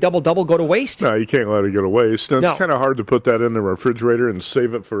perfectly good double go to waste. No, you can't let it go to waste. And it's kind of hard to put that in the refrigerator and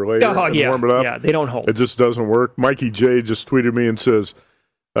save it for later and warm it up. Yeah, they don't hold. It just doesn't work. Mikey J just tweeted me and says,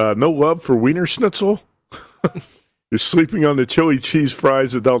 no love for Wiener Schnitzel? You're sleeping on the chili cheese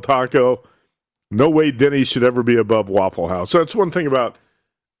fries at Del Taco. No way Denny's should ever be above Waffle House. So that's one thing about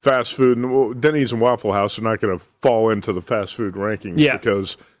fast food. Denny's and Waffle House are not going to fall into the fast food rankings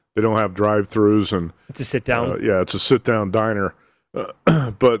because they don't have drive-thrus. And it's a sit-down. It's a sit-down diner.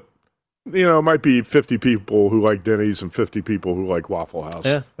 But, it might be 50 people who like Denny's and 50 people who like Waffle House.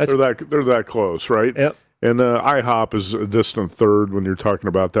 Yeah, they're that close, right? Yep. And IHOP is a distant third when you're talking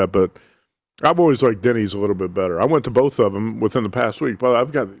about that. But I've always liked Denny's a little bit better. I went to both of them within the past week. But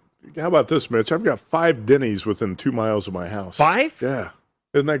how about this, Mitch? I've got 5 Denny's within 2 miles of my house. 5? Yeah.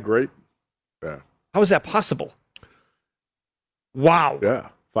 Isn't that great? Yeah. How is that possible? Wow. Yeah.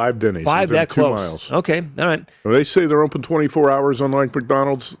 5 Denny's. 5 that 2 close. miles. Okay. All right. When they say they're open 24 hours, unlike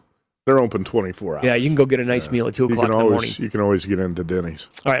McDonald's, they're open 24 hours. Yeah, you can go get a nice meal at 2 o'clock in the morning. You can always get into Denny's.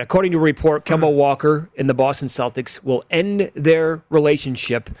 All right. According to a report, Kemba Walker and the Boston Celtics will end their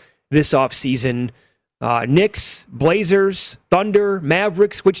relationship this offseason. Knicks, Blazers, Thunder,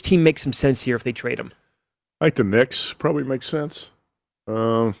 Mavericks. Which team makes some sense here if they trade him? I think the Knicks probably makes sense.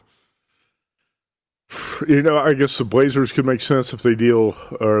 I guess the Blazers could make sense if they deal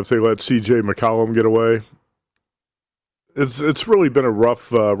or if they let C.J. McCollum get away. It's really been a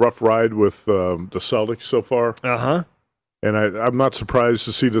rough ride with the Celtics so far. Uh-huh. And I'm not surprised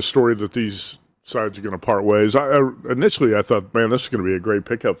to see the story that these sides are going to part ways. Initially, I thought, man, this is going to be a great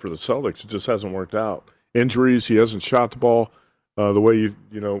pickup for the Celtics. It just hasn't worked out. Injuries, he hasn't shot the ball the way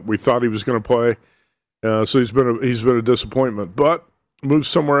we thought he was going to play. So he's been a disappointment. But move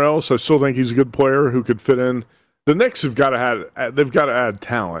somewhere else. I still think he's a good player who could fit in. The Knicks they've got to add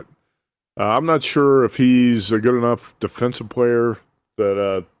talent. I'm not sure if he's a good enough defensive player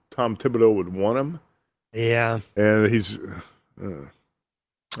that Tom Thibodeau would want him. Yeah, and he's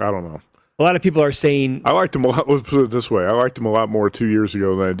I don't know. A lot of people are saying... I liked him a lot. Let's put it this way. I liked him a lot more 2 years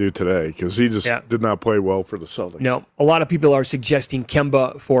ago than I do today because he just did not play well for the Celtics. No, a lot of people are suggesting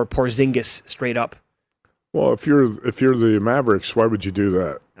Kemba for Porzingis straight up. Well, if you're the Mavericks, why would you do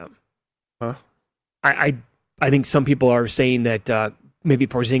that? Huh? I think some people are saying that maybe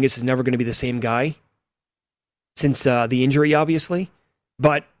Porzingis is never going to be the same guy since the injury, obviously.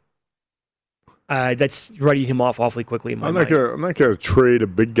 But... that's writing him off awfully quickly in my mind. I'm not gonna trade a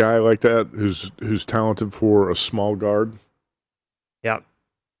big guy like that who's talented for a small guard. Yeah,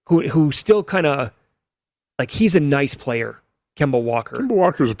 who still kind of he's a nice player, Kemba Walker. Kemba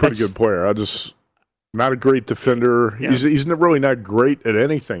Walker's a pretty good player. Not a great defender. Yeah. He's really not great at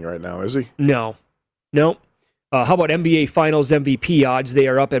anything right now, is he? No. How about NBA Finals MVP odds? They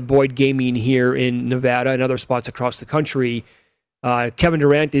are up at Boyd Gaming here in Nevada and other spots across the country. Kevin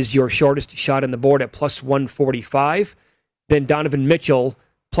Durant is your shortest shot on the board at plus 145. Then Donovan Mitchell,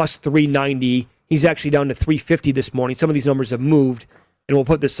 plus 390. He's actually down to 350 this morning. Some of these numbers have moved, and we'll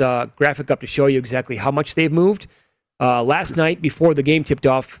put this graphic up to show you exactly how much they've moved. Last night, before the game tipped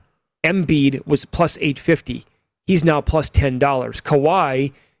off, Embiid was plus 850. He's now plus $10.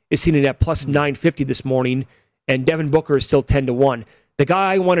 Kawhi is sitting at plus 950 this morning, and Devin Booker is still 10-1. The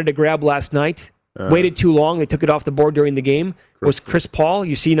guy I wanted to grab last night... waited too long. They took it off the board during the game. Was Chris Paul.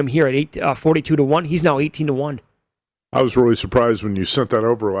 You're seeing him here at 42-1. He's now 18-1. I was really surprised when you sent that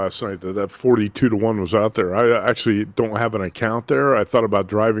over last night that 42-1 was out there. I actually don't have an account there. I thought about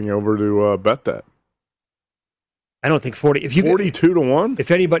driving over to bet that. I don't think 42-1.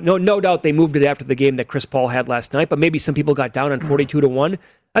 If anybody, no doubt they moved it after the game that Chris Paul had last night. But maybe some people got down on 42-1.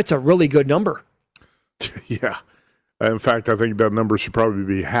 That's a really good number. Yeah. In fact, I think that number should probably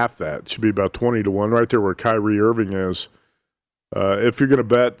be half that. It should be about 20-1, right there where Kyrie Irving is. If you're going to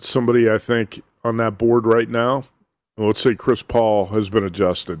bet somebody, I think, on that board right now, let's say Chris Paul has been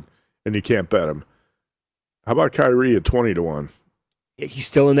adjusted and you can't bet him. How about Kyrie at 20-1? Yeah, he's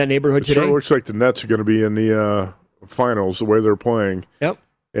still in that neighborhood today? It sure looks like the Nets are going to be in the finals the way they're playing. Yep.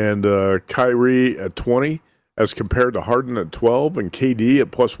 and Kyrie at 20 as compared to Harden at 12 and KD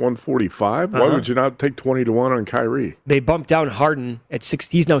at plus 145. Why would you not take 20-1 on Kyrie? They bumped down Harden at 6.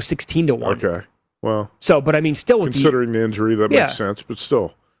 He's now 16-1. Okay. Well, so, but I mean, still with considering the injury, that makes sense. But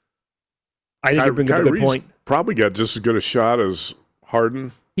still, I think you bring up a good point. Probably got just as good a shot as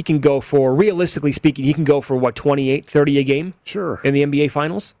Harden. He can go for, realistically speaking, he can go for what, 28, 30 a game? Sure. In the NBA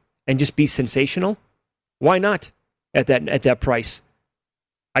Finals and just be sensational. Why not at that price?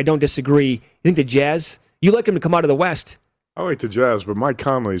 I don't disagree. You think the Jazz? You like him to come out of the West? I like the Jazz, but Mike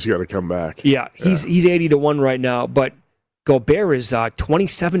Conley's got to come back. Yeah, he's 80-1 right now, but Gobert is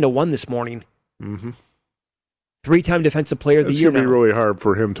 27-1 this morning. Mm-hmm. 3-time Defensive Player of the Year. It's going to be really hard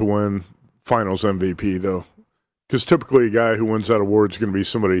for him to win Finals MVP, though, because typically a guy who wins that award is going to be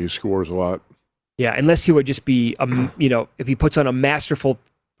somebody who scores a lot. Yeah, unless he would just be, if he puts on a masterful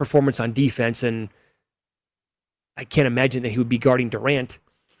performance on defense, and I can't imagine that he would be guarding Durant.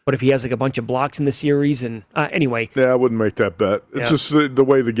 But if he has like a bunch of blocks in the series, and anyway. Yeah, I wouldn't make that bet. It's just the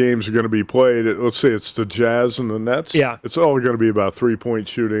way the games are going to be played. Let's say it's the Jazz and the Nets. Yeah. It's all going to be about 3-point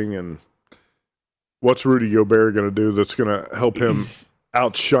shooting, and what's Rudy Gobert going to do that's going to help him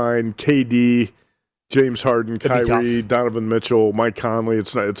outshine KD, James Harden, Kyrie, Donovan Mitchell, Mike Conley?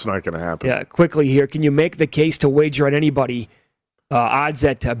 It's not going to happen. Yeah, quickly here. Can you make the case to wager on anybody? Odds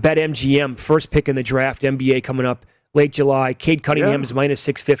at BetMGM, first pick in the draft, NBA coming up. Late July, Cade Cunningham is minus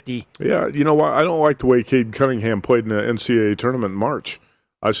 650. Yeah, you know what? I don't like the way Cade Cunningham played in the NCAA tournament in March.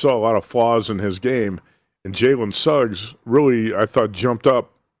 I saw a lot of flaws in his game, and Jalen Suggs really, I thought, jumped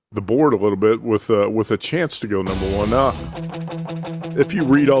up the board a little bit with a chance to go number one. Now, if you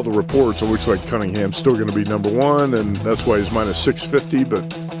read all the reports, it looks like Cunningham's still going to be number one, and that's why he's minus 650.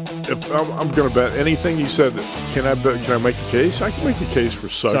 But if I'm going to bet anything, he said, can I make a case? I can make a case for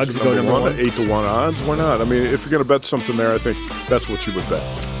Suggs to go number one at 8-1 odds. Why not? I mean, if you're going to bet something there, I think that's what you would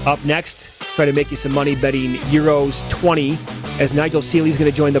bet. Up next, try to make you some money betting Euros 20 as Nigel Seeley's going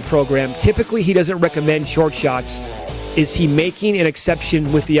to join the program. Typically, he doesn't recommend short shots. Is he making an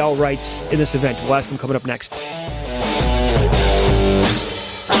exception with the outrights in this event? We'll ask him coming up next.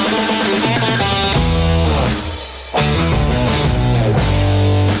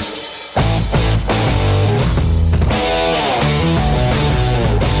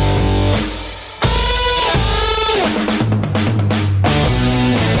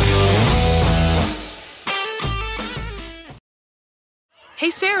 Hey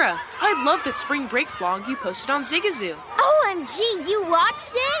Sarah, I love that spring break vlog you posted on Zigazoo. OMG, you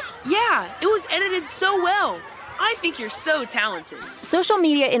watched it? Yeah, it was edited so well. I think you're so talented. Social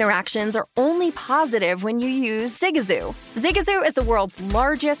media interactions are only positive when you use Zigazoo. Zigazoo is the world's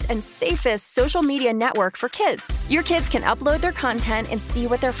largest and safest social media network for kids. Your kids can upload their content and see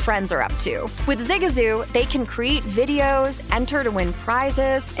what their friends are up to. With Zigazoo, they can create videos, enter to win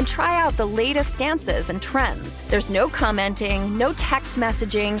prizes, and try out the latest dances and trends. There's no commenting, no text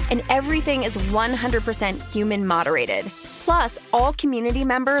messaging, and everything is 100% human moderated. Plus, all community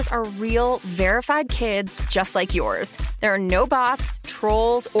members are real, verified kids just like yours. There are no bots,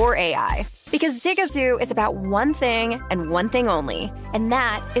 trolls, or AI. Because Zigazoo is about one thing and one thing only, and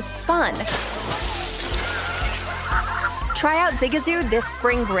that is fun. Try out Zigazoo this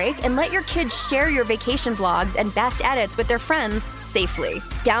spring break and let your kids share your vacation vlogs and best edits with their friends safely.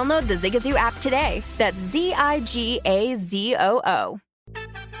 Download the Zigazoo app today. That's Zigazoo.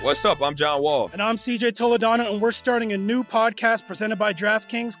 What's up? I'm John Wall. And I'm CJ Toledano, and we're starting a new podcast presented by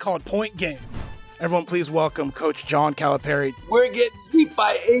DraftKings called Point Game. Everyone, please welcome Coach John Calipari. We're getting beat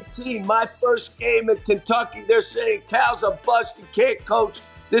by 18. My first game in Kentucky. They're saying Cal's a bust. He can't coach.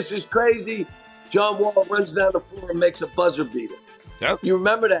 This is crazy. John Wall runs down the floor and makes a buzzer beater. Yep. You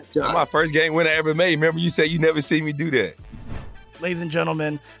remember that, John? That's my first game winner I ever made. Remember you said you never see me do that. Ladies and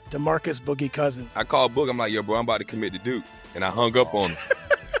gentlemen, DeMarcus Boogie Cousins. I called Boog. I'm like, yo, bro, I'm about to commit to Duke. And I hung up on him.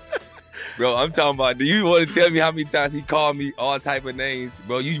 Bro, I'm talking about, do you want to tell me how many times he called me all type of names?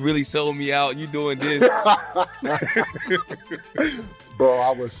 Bro, you really sold me out. You doing this. Bro,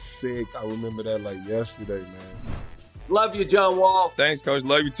 I was sick. I remember that like yesterday, man. Love you, John Wall. Thanks, Coach.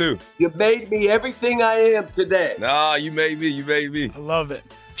 Love you, too. You made me everything I am today. Nah, you made me. You made me. I love it.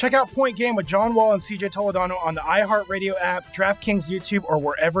 Check out Point Game with John Wall and CJ Toledano on the iHeartRadio app, DraftKings YouTube, or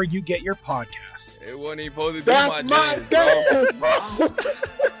wherever you get your podcasts. It wasn't even supposed to be That's my dance, bro.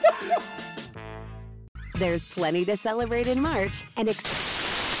 There's plenty to celebrate in March and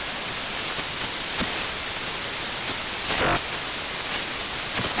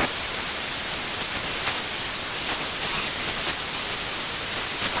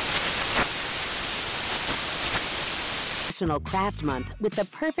National Craft Month with the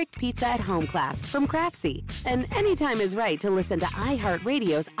perfect pizza at home class from Craftsy. And anytime is right to listen to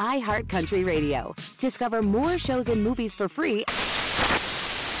iHeartRadio's iHeart Country Radio. Discover more shows and movies for free.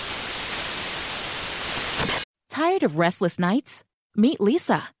 Tired of restless nights? Meet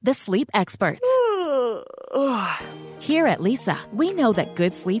Lisa, the sleep experts. Here at Lisa, we know that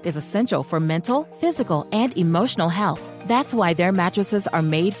good sleep is essential for mental, physical, and emotional health. That's why their mattresses are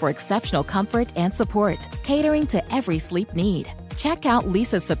made for exceptional comfort and support, catering to every sleep need. Check out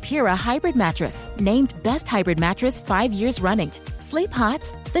Lisa's Sapira Hybrid Mattress, named Best Hybrid Mattress 5 years running. Sleep hot?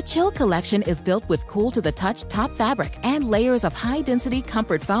 The Chill Collection is built with cool-to-the-touch top fabric and layers of high-density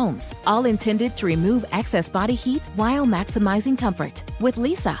comfort foams, all intended to remove excess body heat while maximizing comfort. With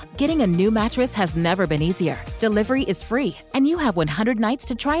Lisa, getting a new mattress has never been easier. Delivery is free, and you have 100 nights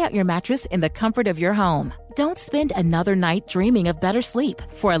to try out your mattress in the comfort of your home. Don't spend another night dreaming of better sleep.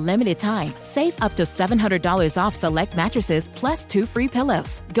 For a limited time, save up to $700 off select mattresses plus 2 free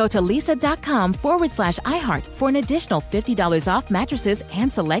pillows. Go to lisa.com/iHeart for an additional $50 off mattresses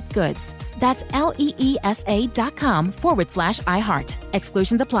and select goods. That's LEESA.com/iHeart.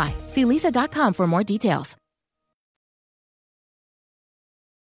 Exclusions apply. See lisa.com for more details.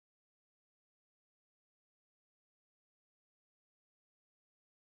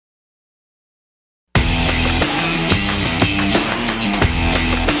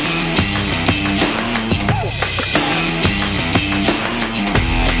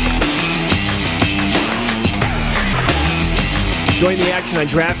 Join the action on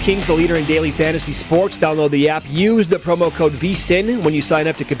DraftKings, the leader in daily fantasy sports. Download the app. Use the promo code VSIN when you sign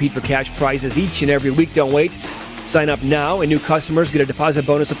up to compete for cash prizes each and every week. Don't wait. Sign up now, and new customers get a deposit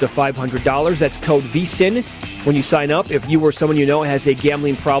bonus up to $500. That's code VSIN when you sign up. If you or someone you know has a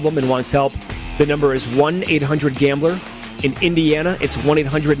gambling problem and wants help, the number is 1-800-GAMBLER. In Indiana, it's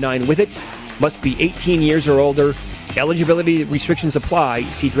 1-800-9-WITH-IT. Must be 18 years or older. Eligibility restrictions apply.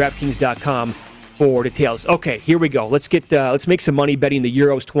 See DraftKings.com for details. Okay, here we go. Let's make some money betting the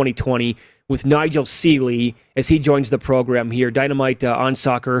Euros 2020 with Nigel Seeley as he joins the program here. Dynamite on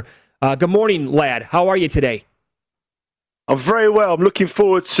Soccer. Good morning, lad. How are you today? I'm very well. I'm looking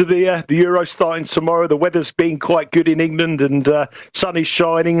forward to the Euro starting tomorrow. The weather's been quite good in England, and sun is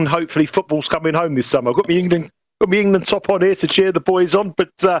shining, and hopefully football's coming home this summer. I've got my England top on here to cheer the boys on, but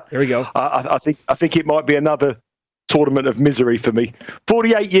there we go. I think it might be another tournament of misery for me.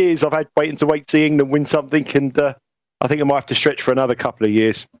 48 years I've had waiting to see England win something, and I think I might have to stretch for another couple of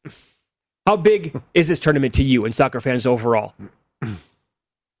years. How big is this tournament to you and soccer fans overall?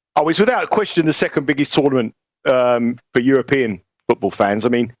 Oh, it's without question the second biggest tournament for European football fans. I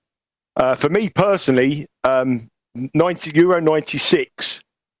mean, for me personally, Euro 96,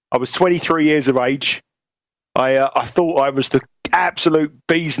 I was 23 years of age. I thought I was the absolute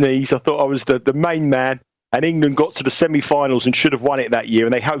bee's knees. I thought I was the main man. And England got to the semi-finals and should have won it that year,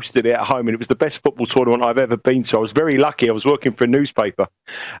 and they hosted it at home, and it was the best football tournament I've ever been to. I was very lucky. I was working for a newspaper,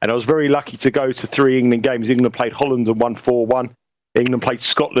 and I was very lucky to go to 3 England games. England played Holland and won 4-1. England played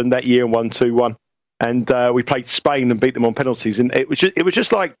Scotland that year and won 2-1. And we played Spain and beat them on penalties. And it was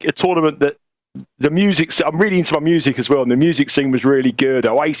just like a tournament that the music, I'm really into my music as well, and the music scene was really good.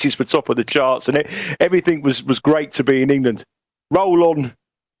 Oasis were top of the charts, and everything was great to be in England. Roll on.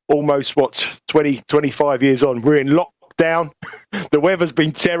 Almost 20, 25 years on, we're in lockdown. The weather's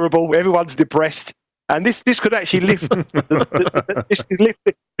been terrible. Everyone's depressed, and this could actually lift.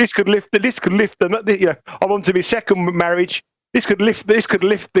 This could lift. You know, I'm on to my second marriage. This could lift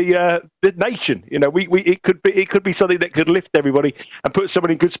the nation. You know, it could be something that could lift everybody and put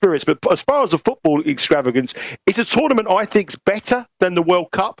someone in good spirits. But as far as the football extravagance, it's a tournament I think's better than the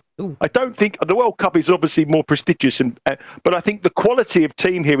World Cup. Ooh. I don't think the World Cup is obviously more prestigious, but I think the quality of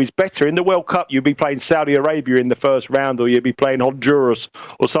team here is better. In the World Cup, you'll be playing Saudi Arabia in the first round, or you'll be playing Honduras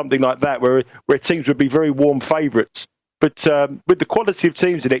or something like that, where teams would be very warm favourites. But with the quality of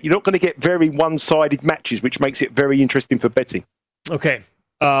teams in it, you're not going to get very one-sided matches, which makes it very interesting for betting. Okay.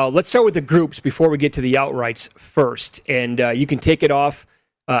 Let's start with the groups before we get to the outrights first. And you can take it off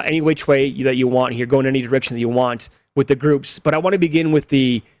any which way that you want here, go in any direction that you want with the groups. But I want to begin with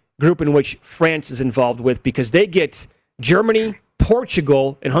the group in which France is involved with, because they get Germany,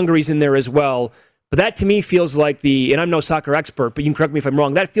 Portugal, and Hungary's in there as well. But that to me feels like and I'm no soccer expert, but you can correct me if I'm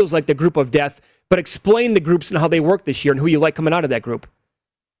wrong, that feels like the group of death. But explain the groups and how they work this year and who you like coming out of that group.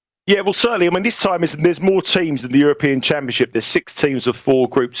 Yeah, well, certainly. I mean, this time there's more teams in the European Championship. There's 6 teams of 4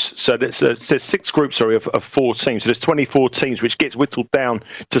 groups. So there's 6 groups, of 4 teams. So there's 24 teams, which gets whittled down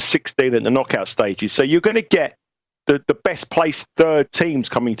to 16 at the knockout stages. So you're going to get the best placed third teams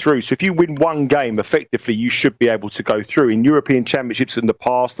coming through. So if you win one game, effectively, you should be able to go through. In European Championships in the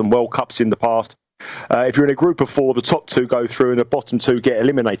past and World Cups in the past, If you're in a group of 4, the top 2 go through and the bottom 2 get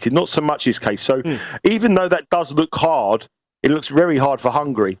eliminated. Not so much this case. So even though that does look hard, it looks very hard for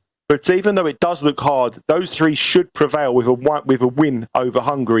Hungary. But even though it does look hard, those 3 should prevail with a win over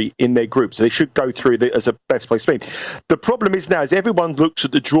Hungary in their group. So they should go through as a best place team. The problem is now is everyone looks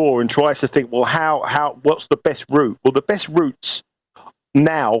at the draw and tries to think, well, what's the best route? Well, the best routes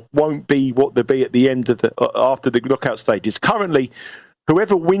now won't be what they'll be at the end of after the knockout stages. Currently,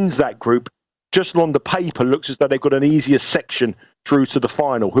 whoever wins that group, just on the paper, looks as though they've got an easier section through to the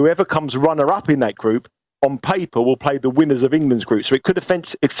final. Whoever comes runner-up in that group, on paper, will play the winners of England's group. So it could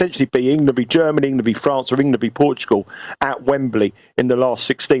essentially be England v Germany, England v France, or England v Portugal at Wembley in the last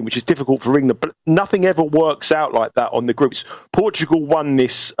 16, which is difficult for England. But nothing ever works out like that on the groups. Portugal won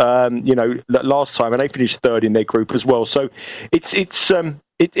this, last time, and they finished 3rd in their group as well. So it's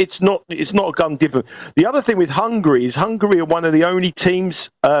not a gun given. The other thing with Hungary is Hungary are one of the only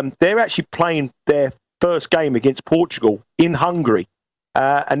teams. They're actually playing their first game against Portugal in Hungary.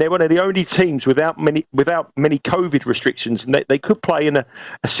 And they're one of the only teams without many COVID restrictions, and they could play in a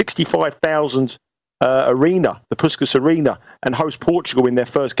 65,000 arena, the Puskas Arena, and host Portugal in their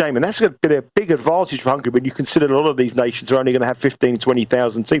first game. And that's going to be a big advantage for Hungary when you consider a lot of these nations are only going to have 15,000,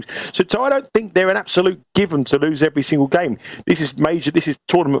 20,000 teams. So I don't think they're an absolute given to lose every single game. This is major. This is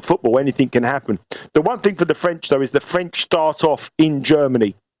tournament football. Anything can happen. The one thing for the French, though, is the French start off in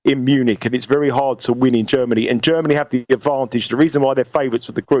Germany, in Munich, and it's very hard to win in Germany. And Germany have the advantage. The reason why they're favourites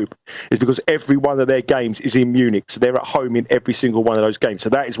of the group is because every one of their games is in Munich, so they're at home in every single one of those games. So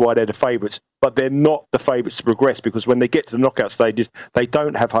that is why they're the favourites. But they're not the favourites to progress, because when they get to the knockout stages, they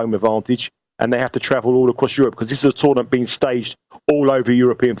don't have home advantage, and they have to travel all across Europe, because this is a tournament being staged all over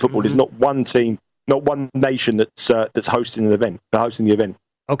European football. There's not one team, not one nation that's hosting the event.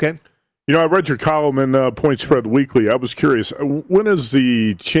 Okay. You know, I read your column in Point Spread Weekly. I was curious, when is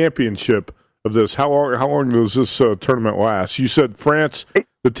the championship of this? How long does this tournament last? You said France,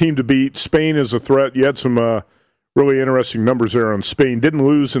 the team to beat. Spain is a threat. You had some really interesting numbers there on Spain. Didn't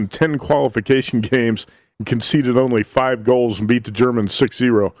lose in 10 qualification games and conceded only 5 goals and beat the Germans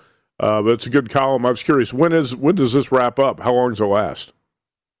 6-0. But it's a good column. I was curious, when does this wrap up? How long does it last?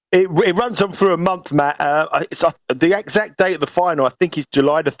 It runs on for a month, Matt. It's the exact date of the final. I think it's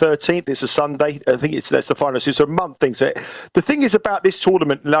July the 13th. It's a Sunday. I think that's the final. So it's a month thing. So the thing is about this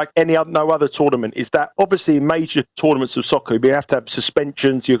tournament, like no other tournament, is that obviously in major tournaments of soccer, you have to have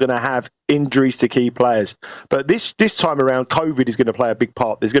suspensions. You're going to have injuries to key players. But this time around, COVID is going to play a big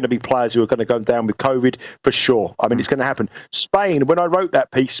part. There's going to be players who are going to go down with COVID for sure. I mean, it's going to happen. Spain, when I wrote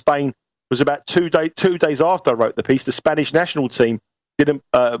that piece, Spain was about 2 days after I wrote the piece. The Spanish national team had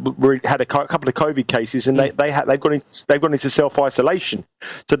a couple of COVID cases, and they've gone into self-isolation.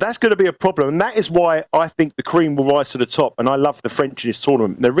 So that's going to be a problem, and that is why I think the cream will rise to the top. And I love the French in this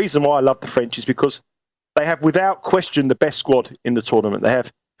tournament. And the reason why I love the French is because they have, without question, the best squad in the tournament. They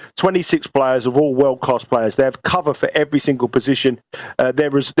have 26 players of all world-class players. They have cover for every single position.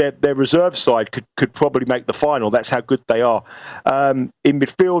 Their reserve side could probably make the final. That's how good they are. In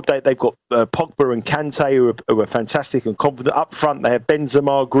midfield, they've got Pogba and Kante, who are fantastic and confident. Up front, they have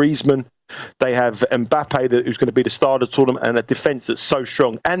Benzema, Griezmann. They have Mbappe, who's going to be the star of the tournament, and a defence that's so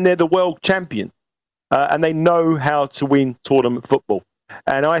strong. And they're the world champion. And they know how to win tournament football.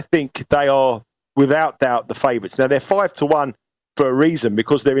 And I think they are, without doubt, the favourites. Now, they're 5-1. For a reason,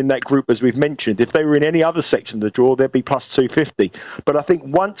 because they're in that group, as we've mentioned. If they were in any other section of the draw, they'd be plus 250. But I think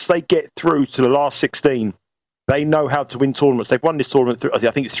once they get through to the last 16, they know how to win tournaments. They've won this tournament,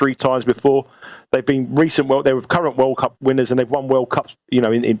 I think it's 3 times before. They've been they were current World Cup winners, and they've won World Cups,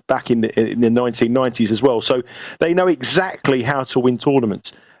 back in the 1990s as well. So they know exactly how to win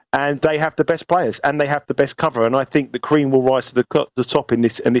tournaments. And they have the best players, and they have the best cover. And I think the cream will rise to the top in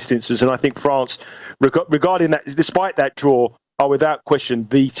this instance. And I think France, regarding that, despite that draw, are without question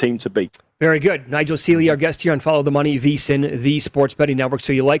the team to beat. Very good. Nigel Seeley, our guest here on Follow the Money, VSiN, the Sports Betting Network.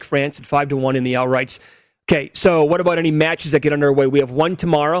 So you like France at 5-1 in the outrights. Okay, so what about any matches that get underway? We have one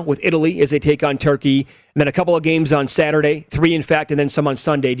tomorrow with Italy as they take on Turkey, and then a couple of games on Saturday, 3 in fact, and then some on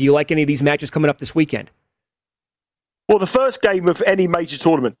Sunday. Do you like any of these matches coming up this weekend? Well, the first game of any major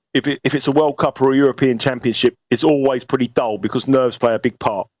tournament, if it's a World Cup or a European Championship, is always pretty dull because nerves play a big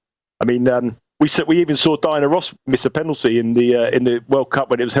part. I mean, we even saw Diana Ross miss a penalty in the World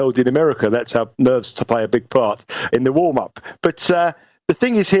Cup when it was held in America. That's how nerves play a big part in the warm-up. But the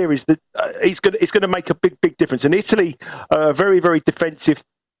thing is here is that it's going to make a big difference. And Italy, a very, very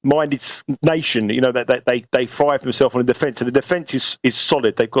defensive-minded nation, that they thrive themselves on the defence. And the defence is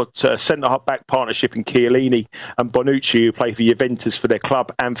solid. They've got centre-back partnership in Chiellini and Bonucci, who play for Juventus for their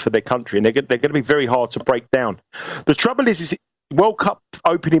club and for their country. And they're going to be very hard to break down. The trouble is World Cup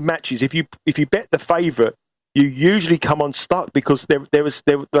opening matches, if you bet the favourite, you usually come unstuck because there was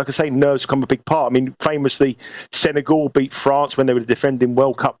like I say, nerves become a big part. I mean, famously, Senegal beat France when they were defending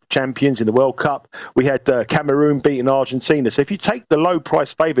World Cup champions in the World Cup. We had Cameroon beating Argentina. So if you take the low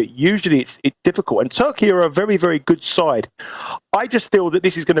price favourite, usually it's difficult. And Turkey are a very, very good side. I just feel that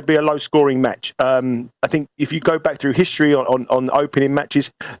this is going to be a low scoring match. I think if you go back through history on opening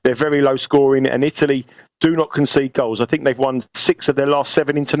matches, they're very low scoring, and Italy do not concede goals. I think they've won 6 of their last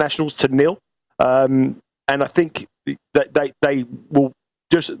 7 internationals to 0. And I think that they will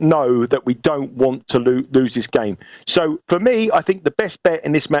just know that we don't want to lose this game. So for me, I think the best bet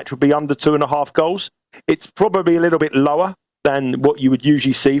in this match would be under 2.5 goals. It's probably a little bit lower than what you would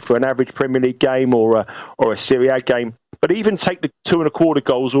usually see for an average Premier League game or a Serie A game. But even take the 2.25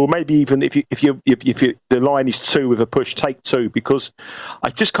 goals, or maybe even if the line is 2 with a push, take 2, because I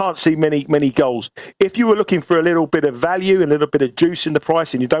just can't see many goals. If you were looking for a little bit of value, a little bit of juice in the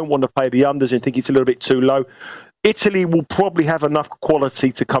price, and you don't want to play the unders and think it's a little bit too low, Italy will probably have enough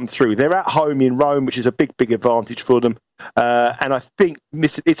quality to come through. They're at home in Rome, which is a big advantage for them. And I think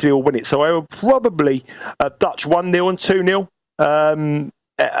Italy will win it. So I will probably Dutch 1-0 and 2-0.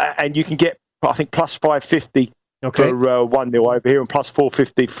 And you can get, I think, plus 550 for 1-0 over here and plus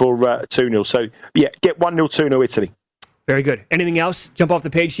 450 for 2-0. So, yeah, get 1-0, 2-0 Italy. Very good. Anything else jump off the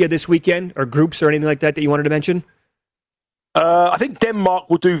page here this weekend, or groups or anything like that you wanted to mention? I think Denmark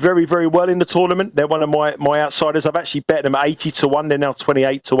will do very, very well in the tournament. They're one of my outsiders. I've actually bet them 80-1. They're now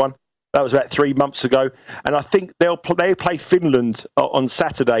 28-1. That was about 3 months ago. And I think they play Finland on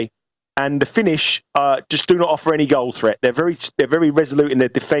Saturday. And the Finnish just do not offer any goal threat. They're very resolute in their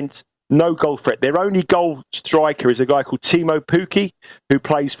defence. No goal threat. Their only goal striker is a guy called Timo Pukki, who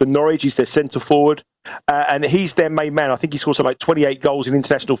plays for Norwich. He's their centre forward. And he's their main man. I think he scored something like 28 goals in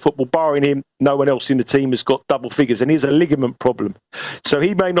international football. Barring him, no one else in the team has got double figures. And he has a ligament problem. So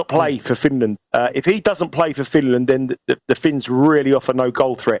he may not play for Finland. If he doesn't play for Finland, then the Finns really offer no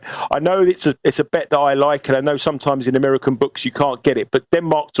goal threat. I know it's a bet that I like, and I know sometimes in American books you can't get it. But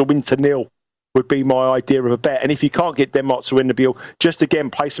Denmark to win to 0 would be my idea of a bet. And if you can't get Denmark to win the deal, just again,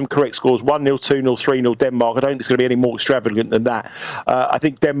 play some correct scores. 1-0, 2-0, 3-0 Denmark. I don't think it's going to be any more extravagant than that. I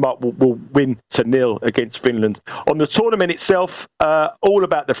think Denmark will win to 0 against Finland. On the tournament itself, all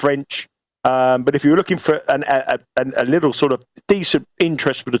about the French. But if you're looking for a little sort of decent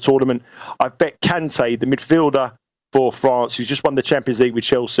interest for the tournament, I bet Kante, the midfielder for France, who's just won the Champions League with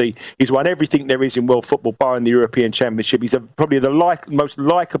Chelsea. He's won everything there is in world football, barring the European Championship. He's probably the most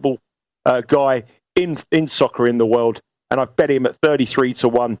likeable guy in soccer in the world, and I've bet him at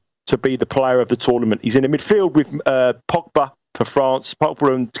 33-1 to be the player of the tournament. He's in the midfield with Pogba for France.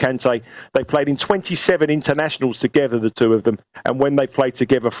 Pogba and Kante, they played in 27 internationals together, the two of them, and when they played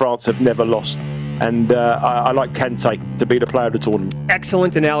together, France have never lost. And I like Kante to be the player of the tournament.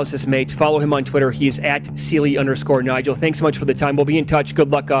 Excellent analysis, mate. Follow him on Twitter. He is at Sealy_Nigel. Thanks so much for the time. We'll be in touch. Good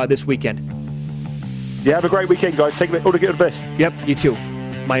luck this weekend. Yeah, have a great weekend, guys. Take all the best. Yep, you too.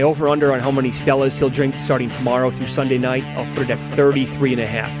 My over-under on how many Stellas he'll drink starting tomorrow through Sunday night, I'll put it at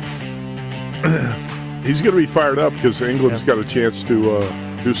 33.5. He's going to be fired up because England's got a chance to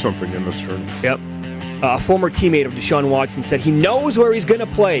do something in this tournament. Yep. A former teammate of Deshaun Watson said he knows where he's going to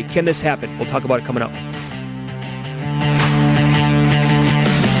play. Can this happen? We'll talk about it coming up.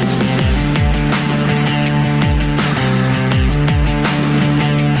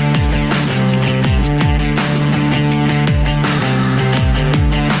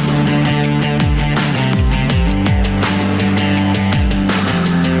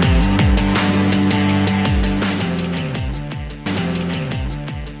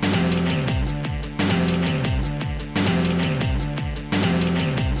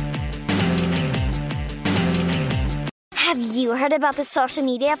 Heard about the social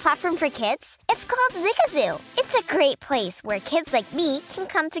media platform for kids? It's called Zigazoo. It's a great place where kids like me can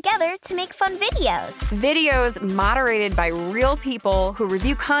come together to make fun videos. Videos moderated by real people who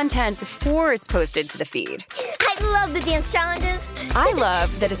review content before it's posted to the feed. I love the dance challenges. I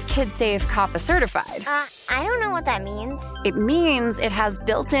love that it's kid-safe COPPA certified. I don't know what that means. It means it has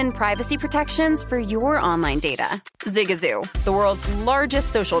built-in privacy protections for your online data. Zigazoo, the world's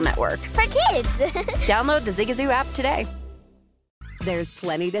largest social network. For kids. Download the Zigazoo app today. There's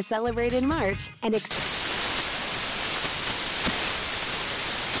plenty to celebrate in March and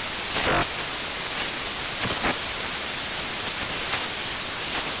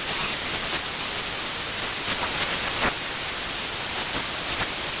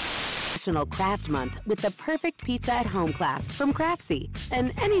National Craft Month with the perfect pizza at home class from Craftsy.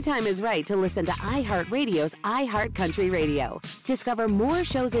 And anytime is right to listen to iHeartRadio's iHeartCountry Radio. Discover more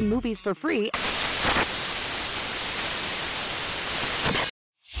shows and movies for free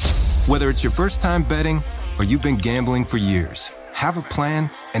Whether it's your first time betting or you've been gambling for years, have a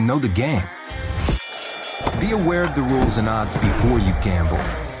plan and know the game. Be aware of the rules and odds before you gamble.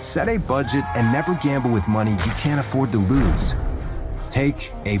 Set a budget and never gamble with money you can't afford to lose.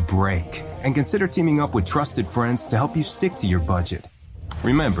 Take a break and consider teaming up with trusted friends to help you stick to your budget.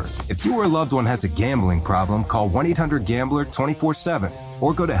 Remember, if you or a loved one has a gambling problem, call 1-800-GAMBLER 24/7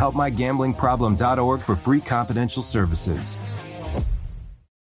 or go to helpmygamblingproblem.org for free confidential services.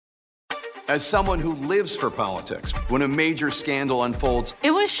 As someone who lives for politics, when a major scandal unfolds,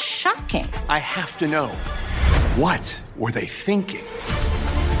 it was shocking. I have to know, what were they thinking?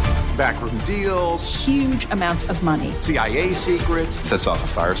 Backroom deals, huge amounts of money, CIA secrets, sets off a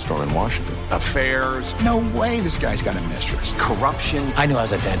firestorm in Washington, affairs. No way this guy's got a mistress. Corruption. I knew I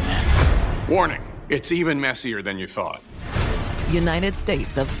was a dead man. Warning, it's even messier than you thought. United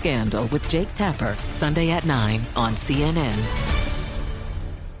States of Scandal with Jake Tapper, Sunday at 9 on CNN.